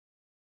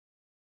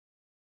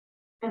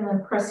 And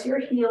then press your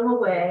heel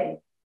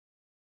away.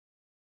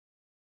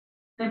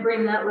 And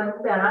bring that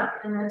leg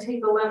back. And then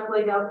take the left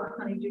leg out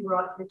behind you.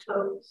 Rock your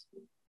toes.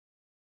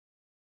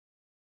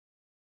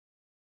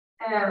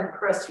 And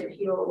press your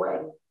heel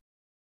away.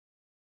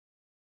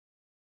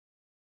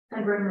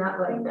 And bring that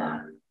leg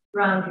back.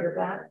 Round your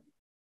back.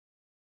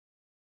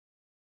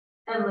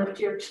 and lift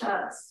your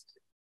chest.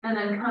 And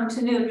then come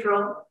to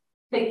neutral.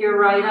 Take your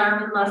right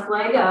arm and left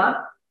leg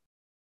up.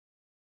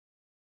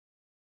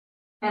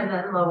 And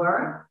then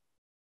lower.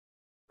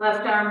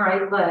 Left arm,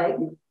 right leg.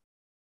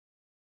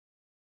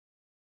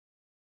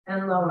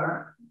 And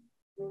lower.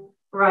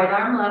 Right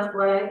arm, left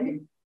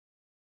leg.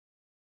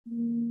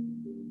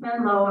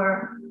 And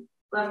lower.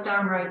 Left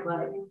arm, right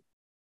leg.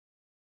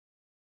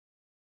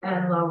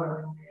 And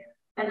lower.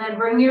 And then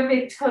bring your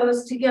big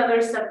toes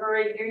together,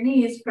 separate your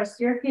knees, press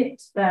your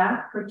hips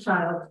back for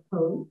child's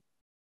pose.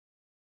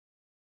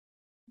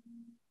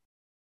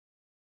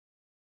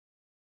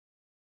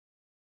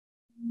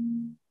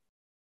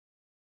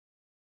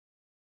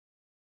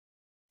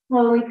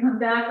 Slowly come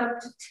back up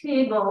to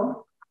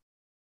table.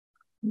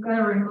 I'm going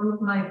to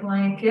remove my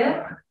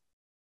blanket.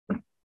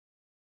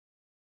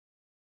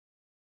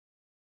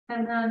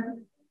 And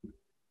then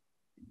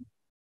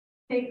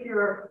take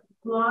your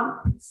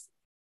blocks.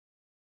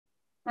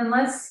 And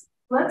let's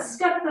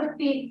step the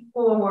feet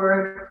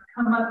forward,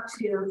 come up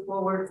to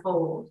forward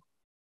fold.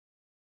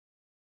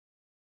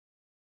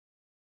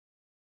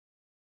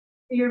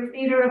 Your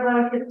feet are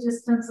about a hip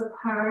distance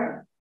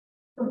apart.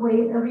 The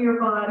weight of your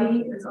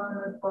body is on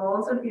the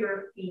balls of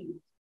your feet.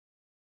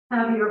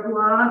 Have your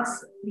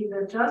blocks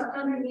either just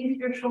underneath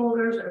your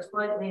shoulders or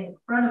slightly in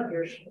front of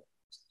your shoulders.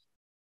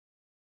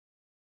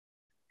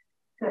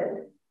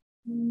 Good.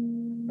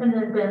 And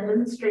then bend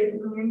and straighten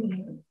your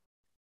knees.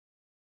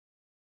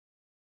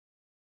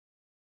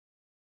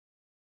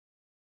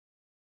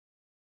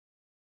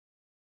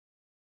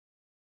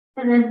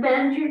 And then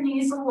bend your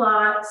knees a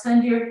lot,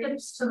 send your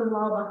hips to the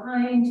wall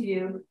behind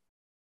you,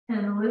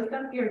 and lift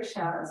up your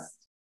chest.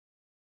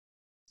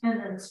 And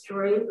then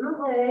straighten the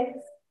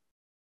legs.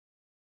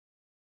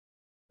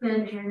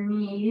 Bend your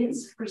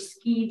knees for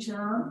ski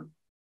jump.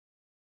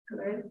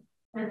 Good.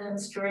 And then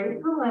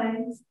straighten the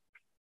legs.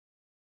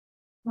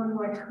 One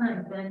more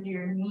time, bend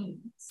your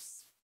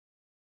knees.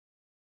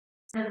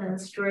 And then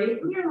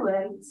straighten your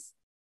legs.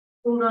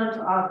 Hold on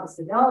to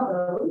opposite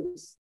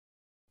elbows.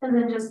 And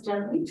then just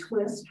gently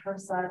twist from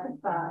side to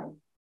side.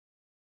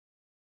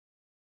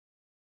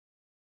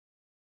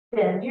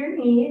 Bend your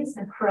knees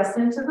and press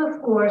into the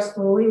floor.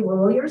 Slowly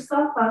roll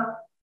yourself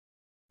up.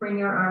 Bring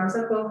your arms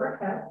up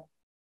overhead.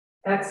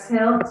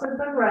 Exhale to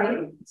the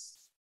right.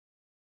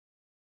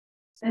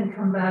 And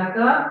come back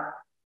up.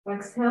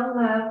 Exhale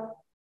left.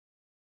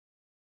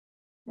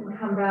 And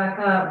come back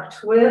up.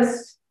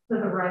 Twist to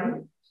the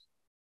right.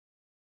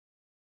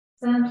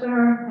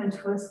 Center and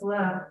twist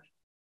left.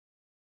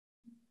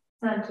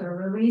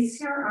 Center. Release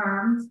your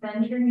arms,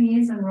 bend your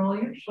knees and roll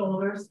your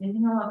shoulders.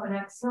 Inhale up and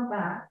exhale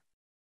back.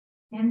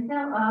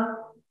 Inhale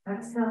up,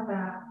 exhale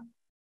back.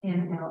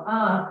 Inhale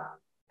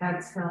up,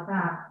 exhale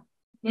back.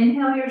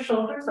 Inhale your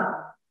shoulders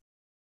up.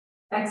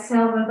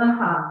 Exhale with a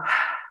hop.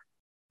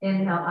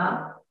 Inhale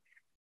up.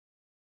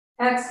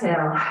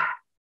 Exhale.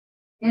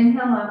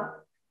 Inhale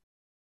up.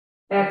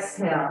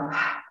 Exhale.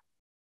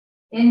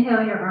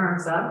 Inhale your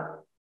arms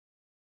up.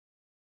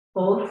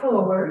 Fold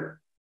forward.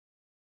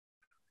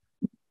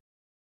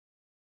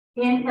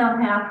 Inhale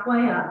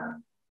halfway up.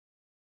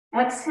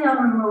 Exhale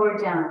and lower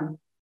down.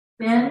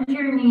 Bend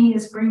your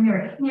knees, bring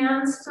your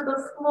hands to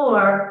the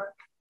floor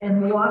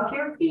and walk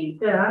your feet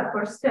back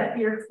or step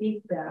your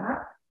feet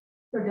back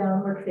for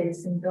downward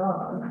facing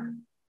dog.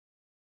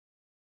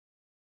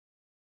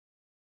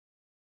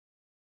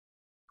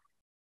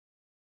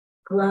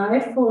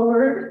 Glide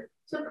forward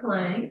to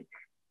plank.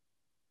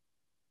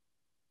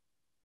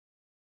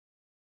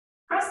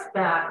 Press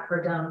back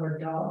for downward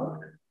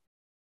dog.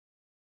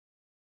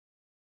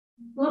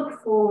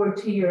 Look forward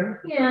to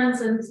your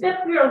hands and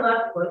step your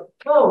left foot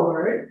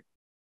forward.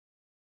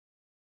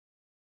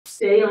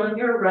 Stay on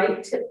your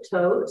right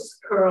tiptoes,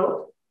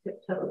 curled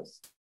tiptoes.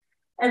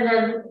 And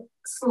then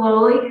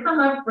slowly come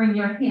up, bring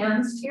your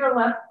hands to your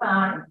left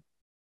thigh.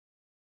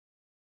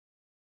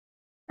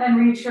 And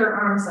reach your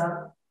arms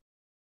up.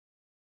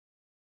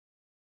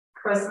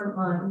 Crescent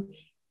lunge.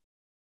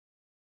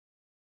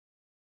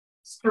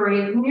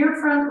 Straighten your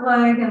front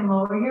leg and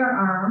lower your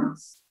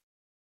arms.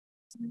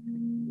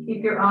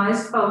 Keep your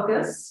eyes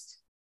focused.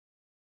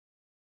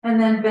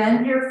 And then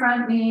bend your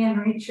front knee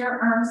and reach your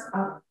arms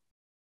up.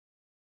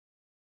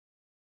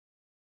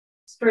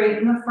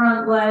 Straighten the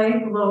front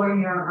leg, lower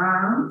your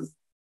arms.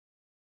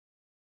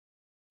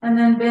 And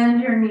then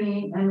bend your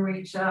knee and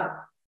reach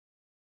up.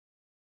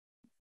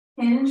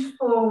 Hinge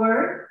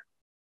forward.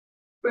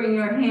 Bring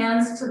your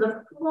hands to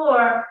the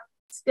floor.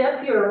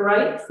 Step your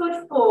right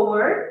foot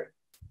forward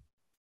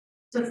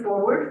to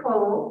forward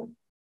fold.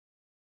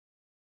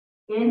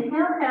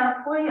 Inhale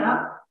halfway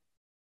up.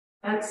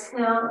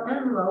 Exhale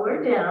and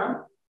lower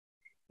down.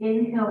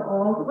 Inhale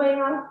all the way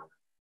up.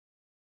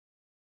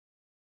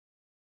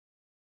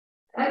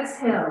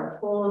 Exhale,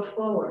 fold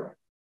forward.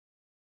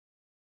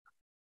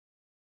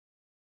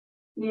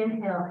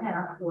 Inhale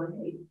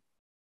halfway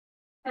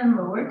and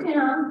lower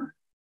down.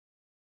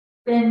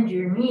 Bend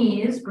your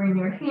knees, bring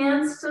your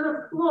hands to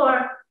the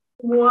floor.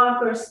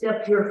 Walk or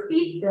step your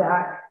feet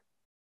back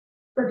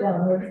for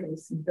downward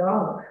facing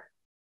dog.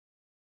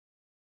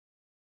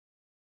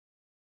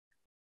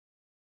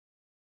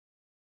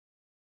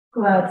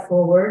 Glide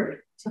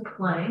forward to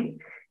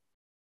plank.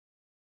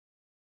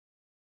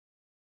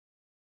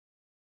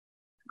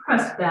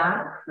 Press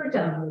back for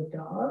downward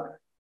dog.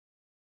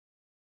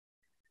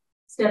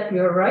 Step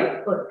your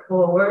right foot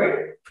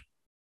forward.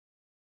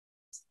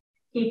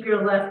 Keep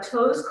your left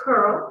toes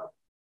curled.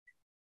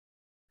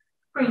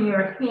 Bring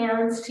your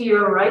hands to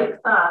your right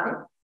thigh.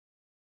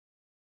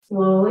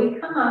 Slowly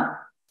come up.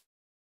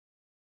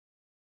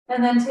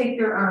 And then take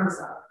your arms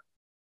up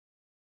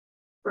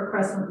for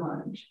crescent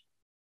lunge.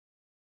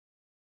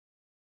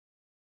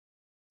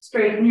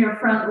 Straighten your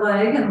front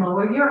leg and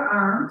lower your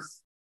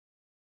arms.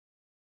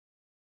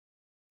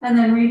 And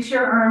then reach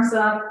your arms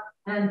up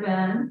and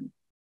bend.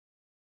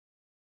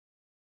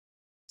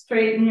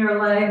 Straighten your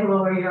leg,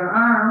 lower your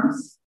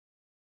arms.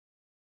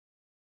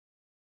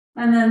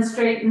 And then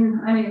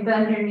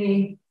bend your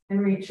knee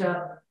and reach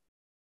up.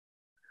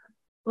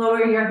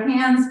 Lower your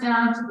hands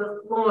down to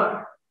the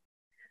floor.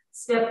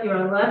 Step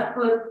your left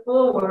foot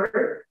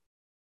forward.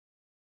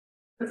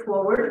 The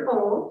forward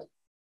fold.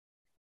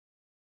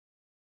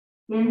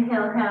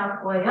 Inhale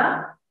halfway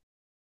up.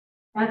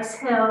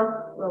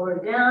 Exhale,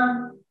 lower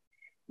down.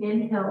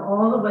 Inhale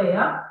all the way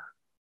up.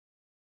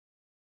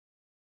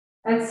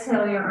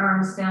 Exhale your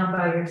arms down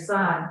by your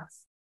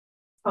sides.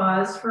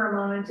 Pause for a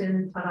moment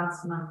in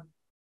Tadasana.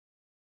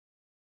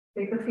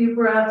 Take a few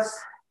breaths.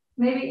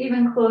 Maybe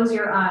even close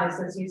your eyes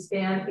as you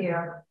stand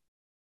here.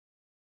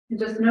 And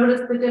just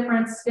notice the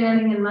difference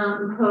standing in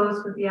mountain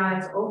pose with the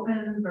eyes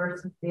open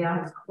versus the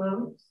eyes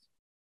closed.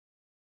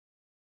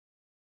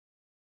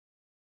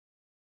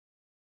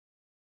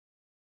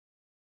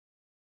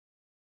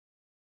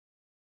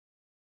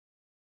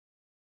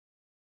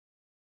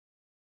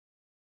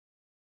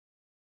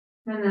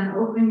 And then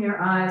open your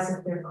eyes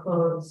if they're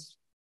closed.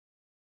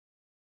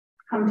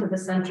 Come to the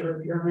center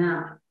of your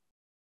mat.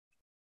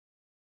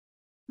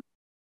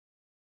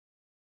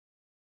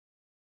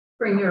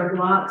 Bring your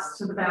blocks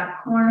to the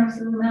back corners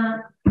of the mat.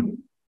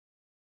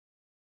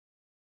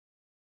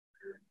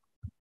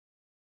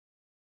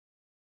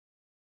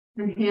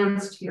 And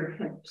hands to your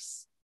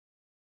hips.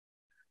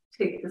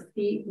 Take the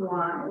feet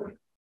wide.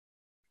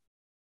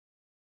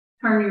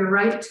 Turn your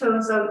right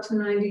toes out to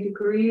 90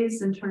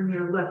 degrees and turn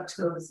your left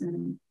toes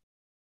in.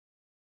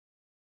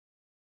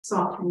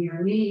 Soften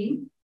your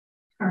knee,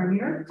 turn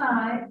your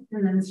thigh,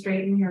 and then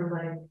straighten your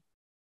leg.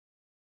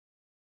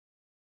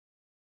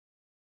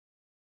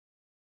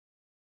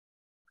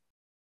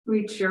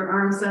 Reach your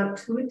arms out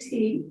to a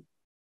T.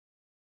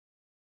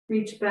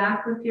 Reach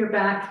back with your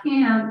back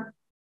hand.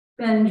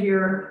 Bend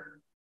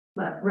your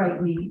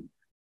right knee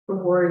for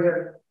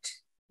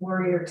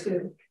warrior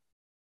two.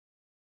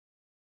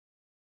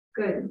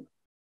 Good.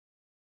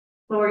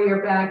 Lower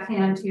your back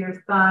hand to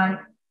your thigh.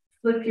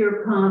 Flip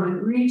your palm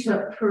and reach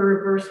up for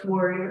reverse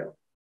warrior.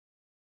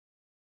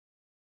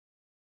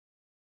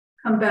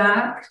 Come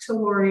back to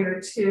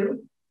warrior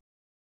two.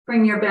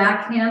 Bring your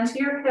back hand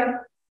to your hip.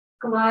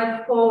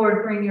 Glide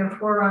forward, bring your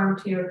forearm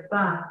to your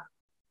thigh.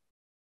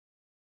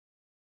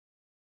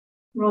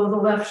 Roll the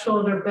left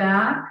shoulder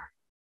back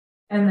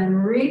and then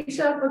reach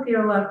up with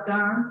your left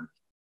arm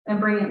and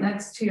bring it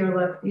next to your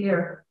left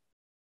ear.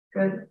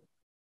 Good.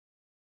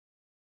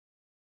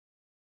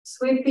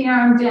 Sweep the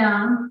arm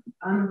down,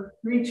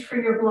 reach for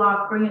your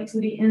block, bring it to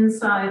the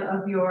inside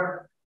of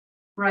your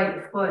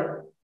right foot.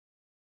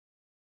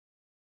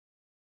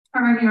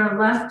 Turn your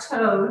left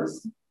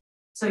toes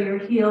so your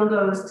heel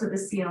goes to the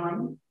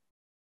ceiling.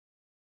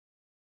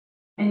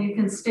 And you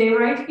can stay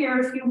right here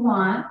if you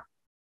want.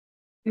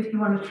 If you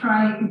want to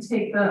try, you can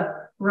take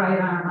the right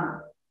arm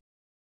up.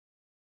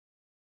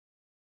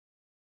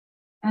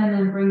 And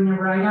then bring the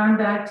right arm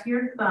back to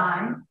your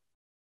thigh.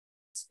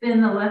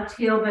 Spin the left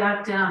heel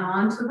back down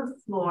onto the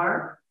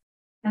floor.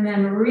 And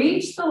then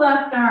reach the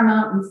left arm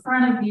out in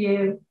front of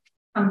you.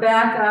 Come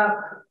back up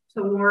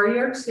to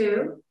warrior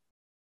two.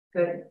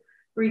 Good.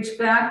 Reach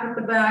back with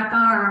the back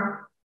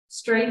arm.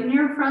 Straighten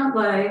your front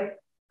leg.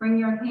 Bring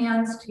your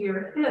hands to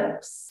your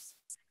hips.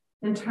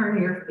 And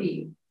turn your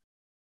feet.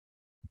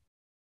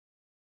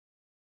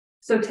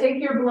 So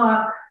take your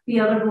block,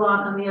 the other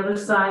block on the other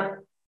side,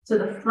 to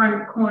the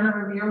front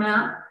corner of your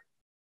mat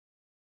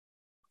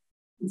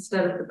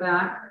instead of the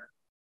back.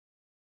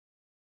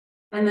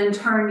 And then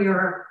turn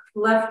your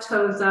left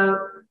toes out,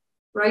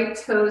 right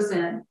toes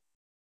in.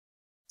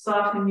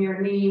 Soften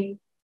your knee,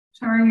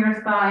 turn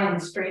your thigh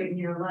and straighten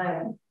your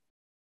leg.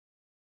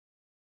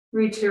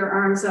 Reach your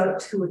arms out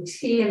to a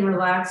T and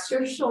relax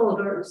your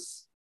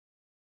shoulders.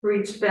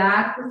 Reach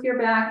back with your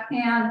back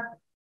hand,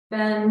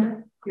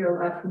 bend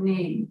your left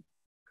knee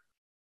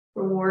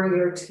for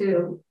warrior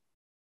two.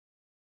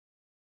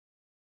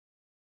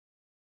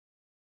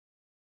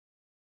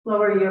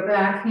 Lower your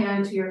back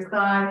hand to your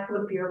thigh,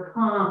 flip your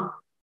palm,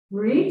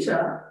 reach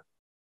up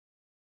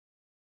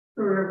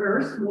for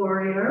reverse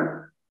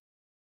warrior.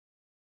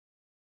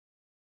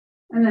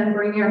 And then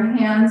bring your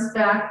hands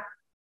back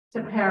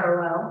to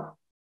parallel.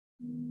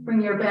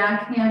 Bring your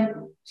back hand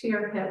to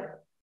your hip.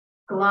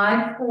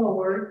 Glide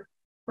forward,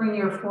 bring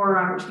your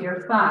forearm to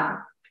your thigh.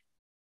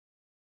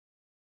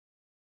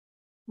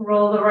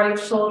 Roll the right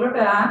shoulder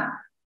back,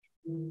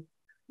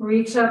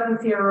 Reach up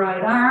with your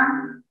right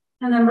arm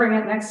and then bring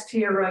it next to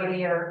your right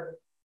ear.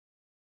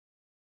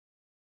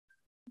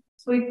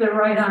 Sweep the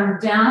right arm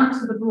down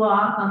to the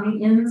block on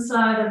the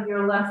inside of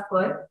your left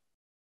foot.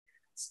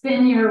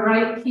 Spin your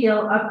right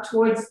heel up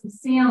towards the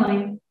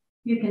ceiling.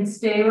 You can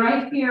stay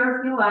right here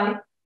if you like,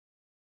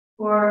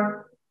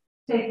 or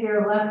take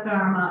your left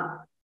arm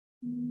up.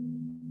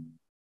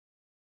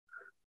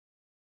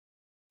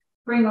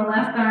 Bring the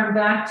left arm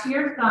back to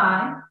your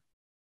thigh.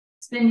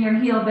 Spin your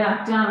heel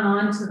back down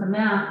onto the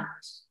mat.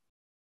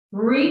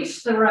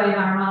 Reach the right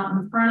arm out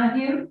in front of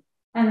you,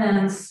 and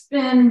then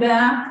spin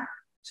back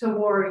to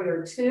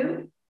warrior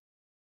two.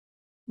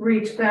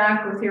 Reach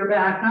back with your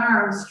back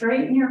arm,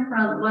 straighten your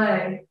front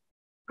leg.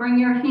 Bring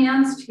your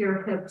hands to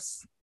your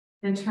hips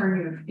and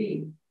turn your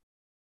feet.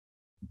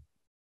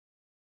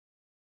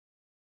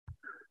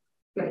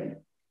 Good.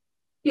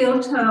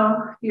 Heel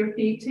toe your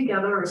feet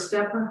together, or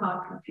step or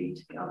hop your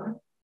feet together.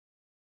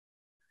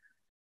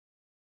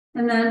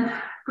 And then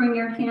bring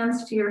your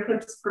hands to your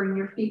hips, bring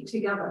your feet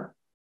together.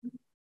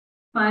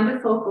 Find a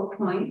focal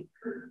point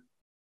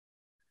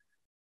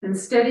and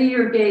steady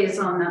your gaze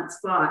on that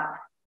spot.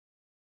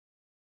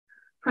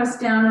 Press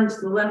down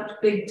into the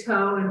left big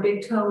toe and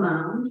big toe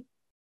mound.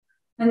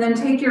 And then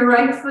take your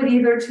right foot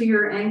either to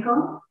your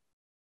ankle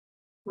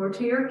or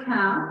to your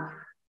calf.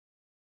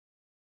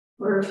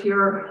 Or if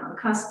you're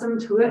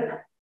accustomed to it,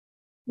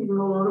 you can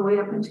go all the way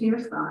up into your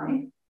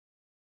thigh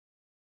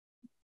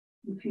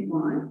if you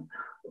want.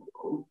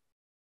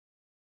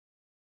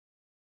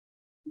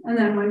 And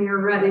then when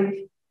you're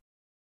ready,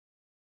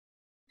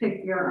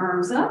 pick your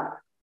arms up.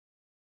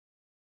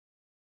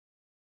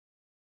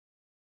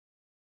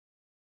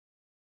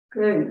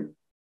 Good,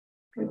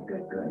 good,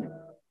 good, good.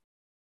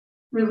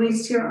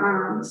 Release your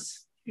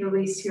arms,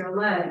 release your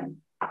leg.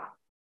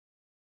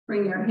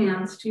 Bring your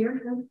hands to your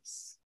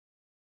hips.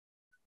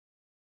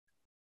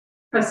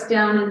 Press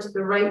down into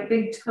the right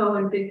big toe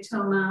and big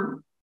toe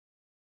mount.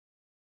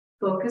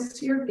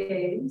 Focus your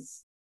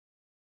gaze.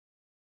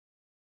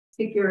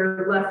 Take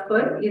your left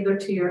foot either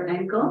to your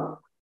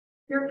ankle,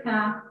 your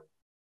calf,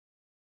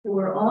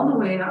 or all the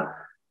way up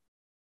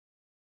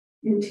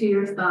into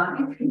your thigh.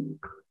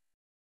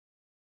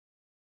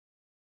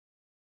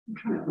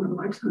 Try it one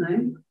more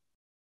time.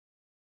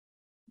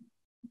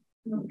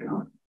 There we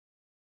go.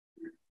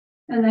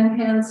 And then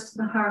hands to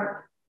the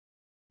heart.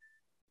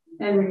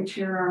 And reach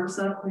your arms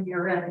up when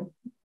you're ready.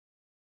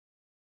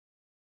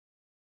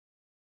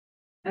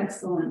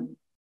 Excellent.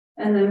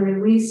 And then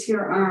release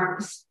your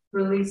arms,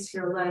 release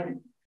your leg.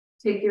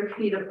 Take your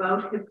feet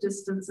about hip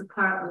distance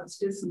apart. Let's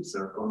do some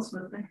circles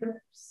with the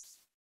hips.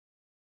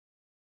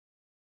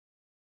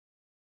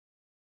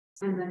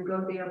 And then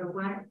go the other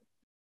way.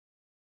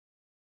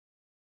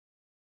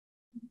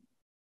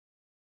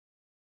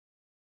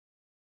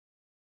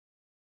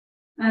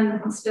 And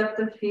then step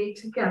the feet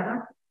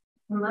together.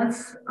 And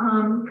let's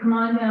come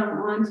on down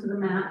onto the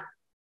mat.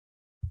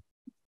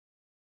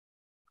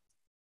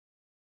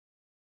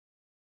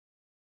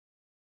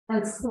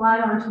 And slide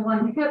onto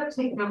one hip,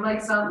 take your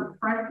legs out in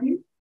front of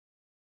you.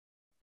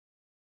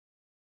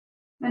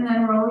 And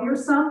then roll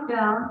yourself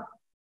down.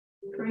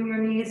 Bring your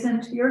knees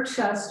into your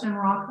chest and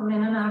rock them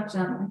in and out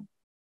gently.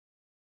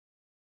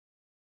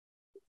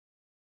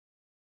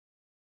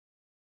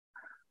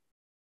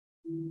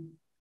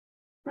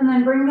 And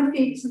then bring the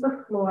feet to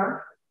the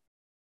floor.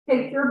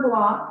 Take your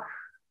block.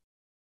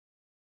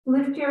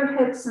 Lift your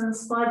hips and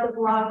slide the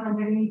block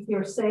underneath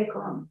your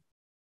sacrum.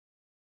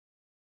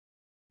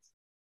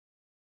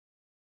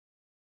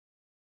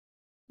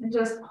 And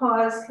just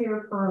pause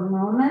here for a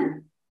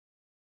moment.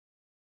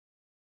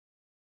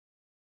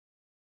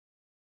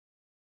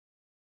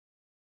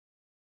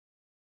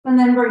 And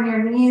then bring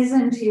your knees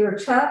into your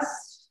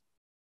chest.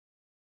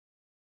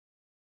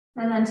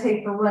 And then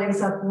take the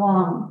legs up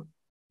long.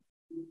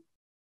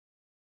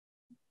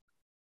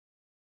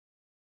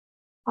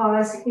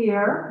 Pause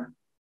here.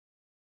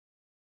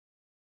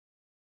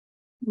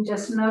 And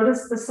just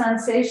notice the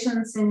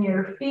sensations in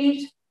your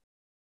feet,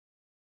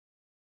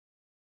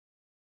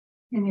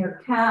 in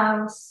your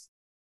calves,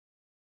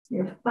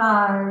 your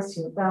thighs,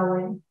 your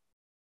belly.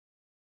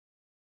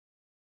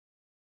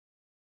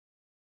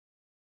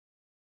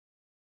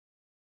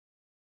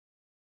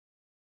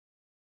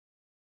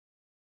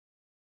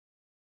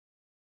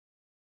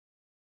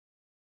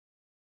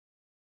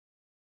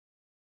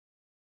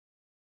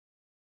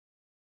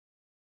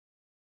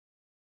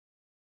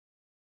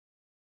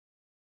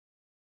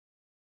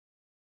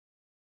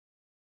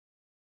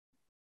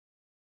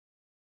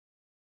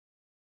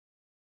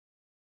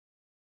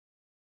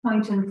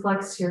 Point and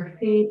flex your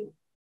feet.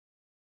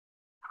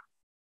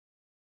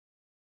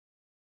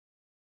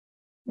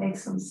 Make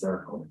some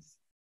circles.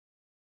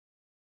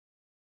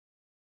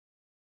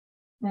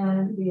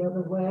 And the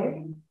other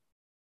way.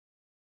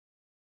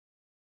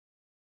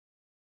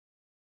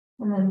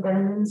 And then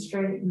bend and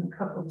straighten a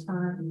couple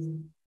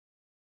times.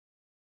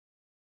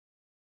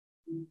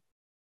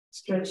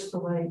 Stretch the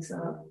legs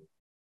up.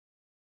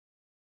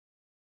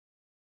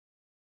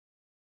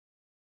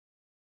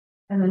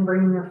 And then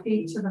bring your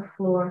feet to the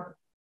floor.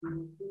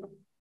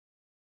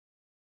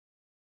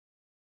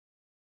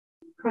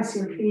 Press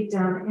your feet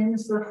down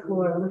into the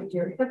floor, lift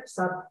your hips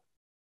up,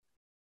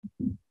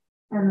 and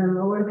then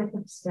lower the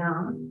hips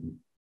down.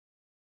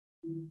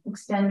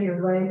 Extend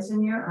your legs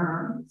and your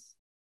arms.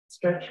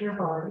 Stretch your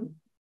body.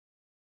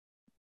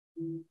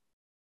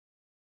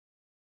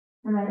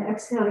 And then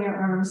exhale your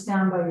arms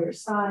down by your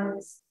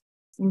sides,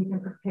 and you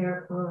can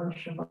prepare for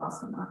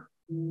Shavasana.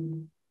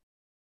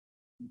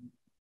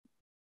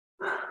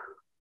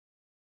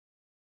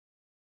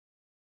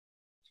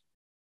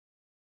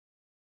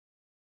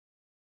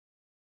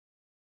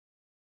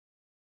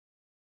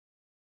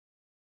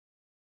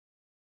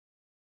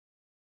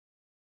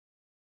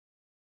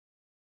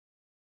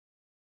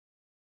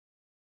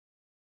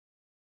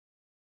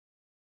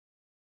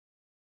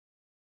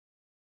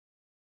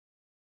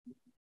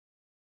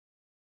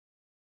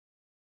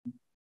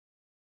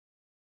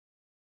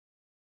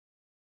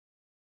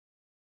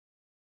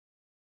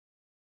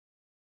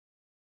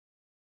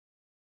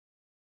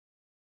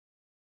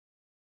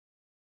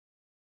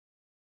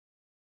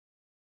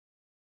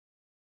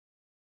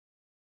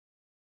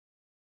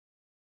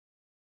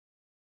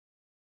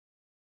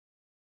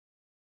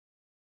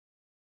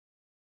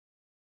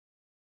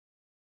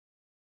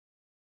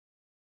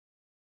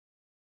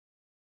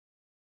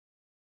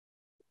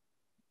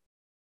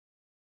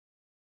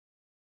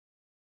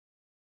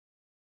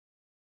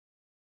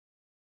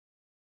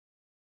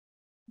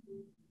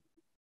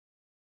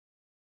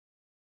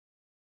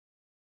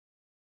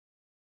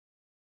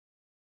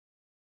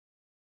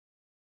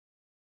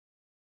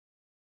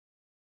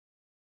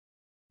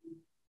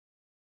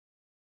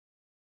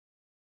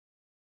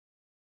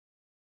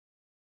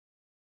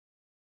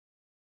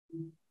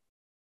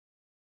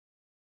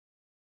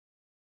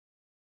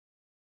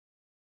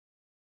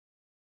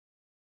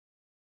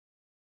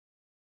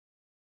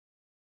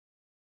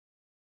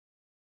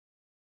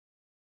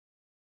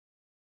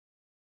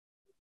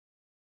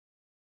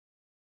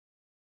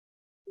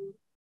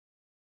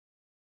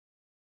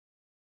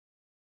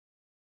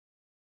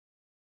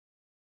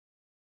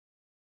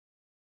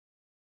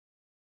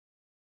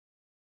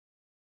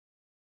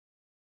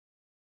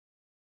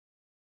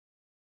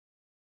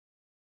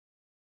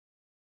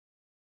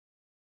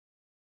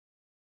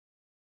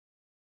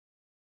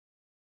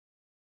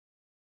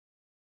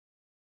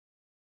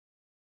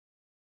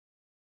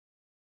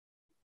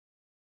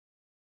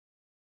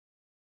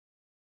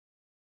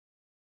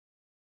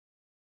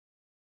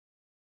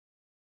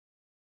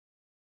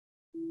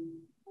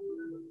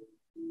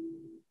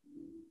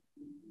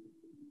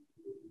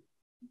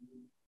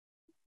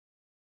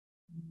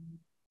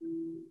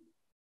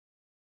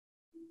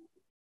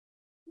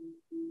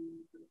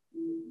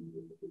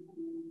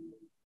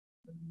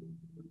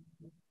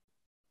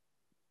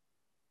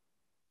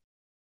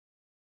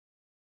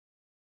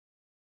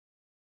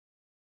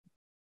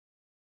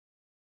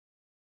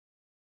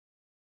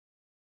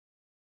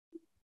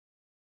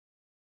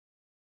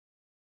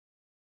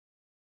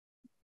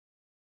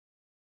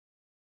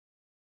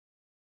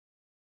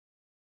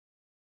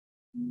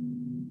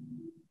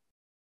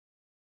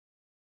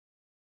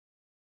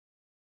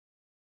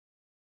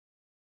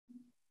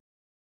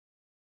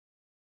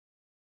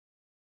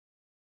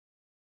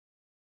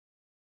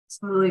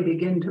 Slowly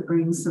begin to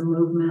bring some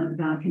movement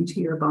back into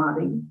your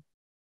body.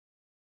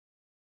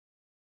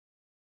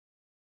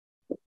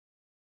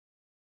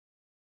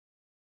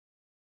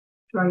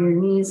 Draw your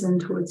knees in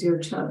towards your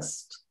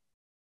chest.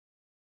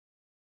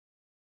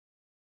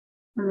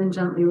 And then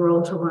gently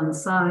roll to one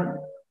side.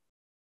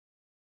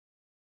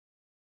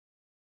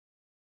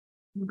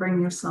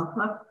 Bring yourself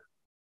up.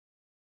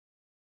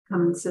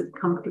 Come and sit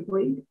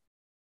comfortably.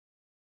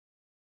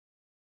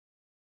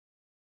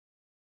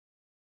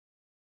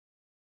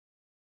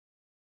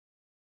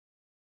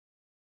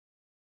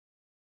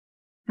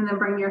 And then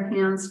bring your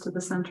hands to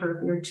the center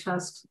of your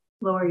chest,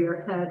 lower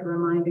your head,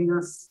 reminding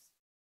us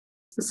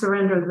to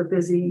surrender the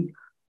busy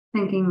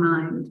thinking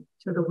mind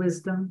to the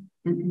wisdom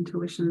and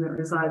intuition that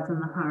resides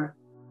in the heart.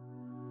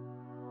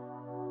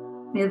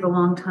 May the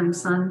longtime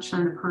sun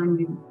shine upon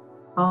you,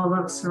 all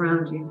love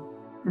surround you,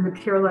 and the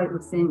pure light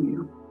within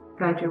you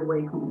guide your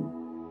way home.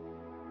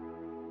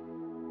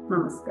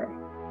 Namaste.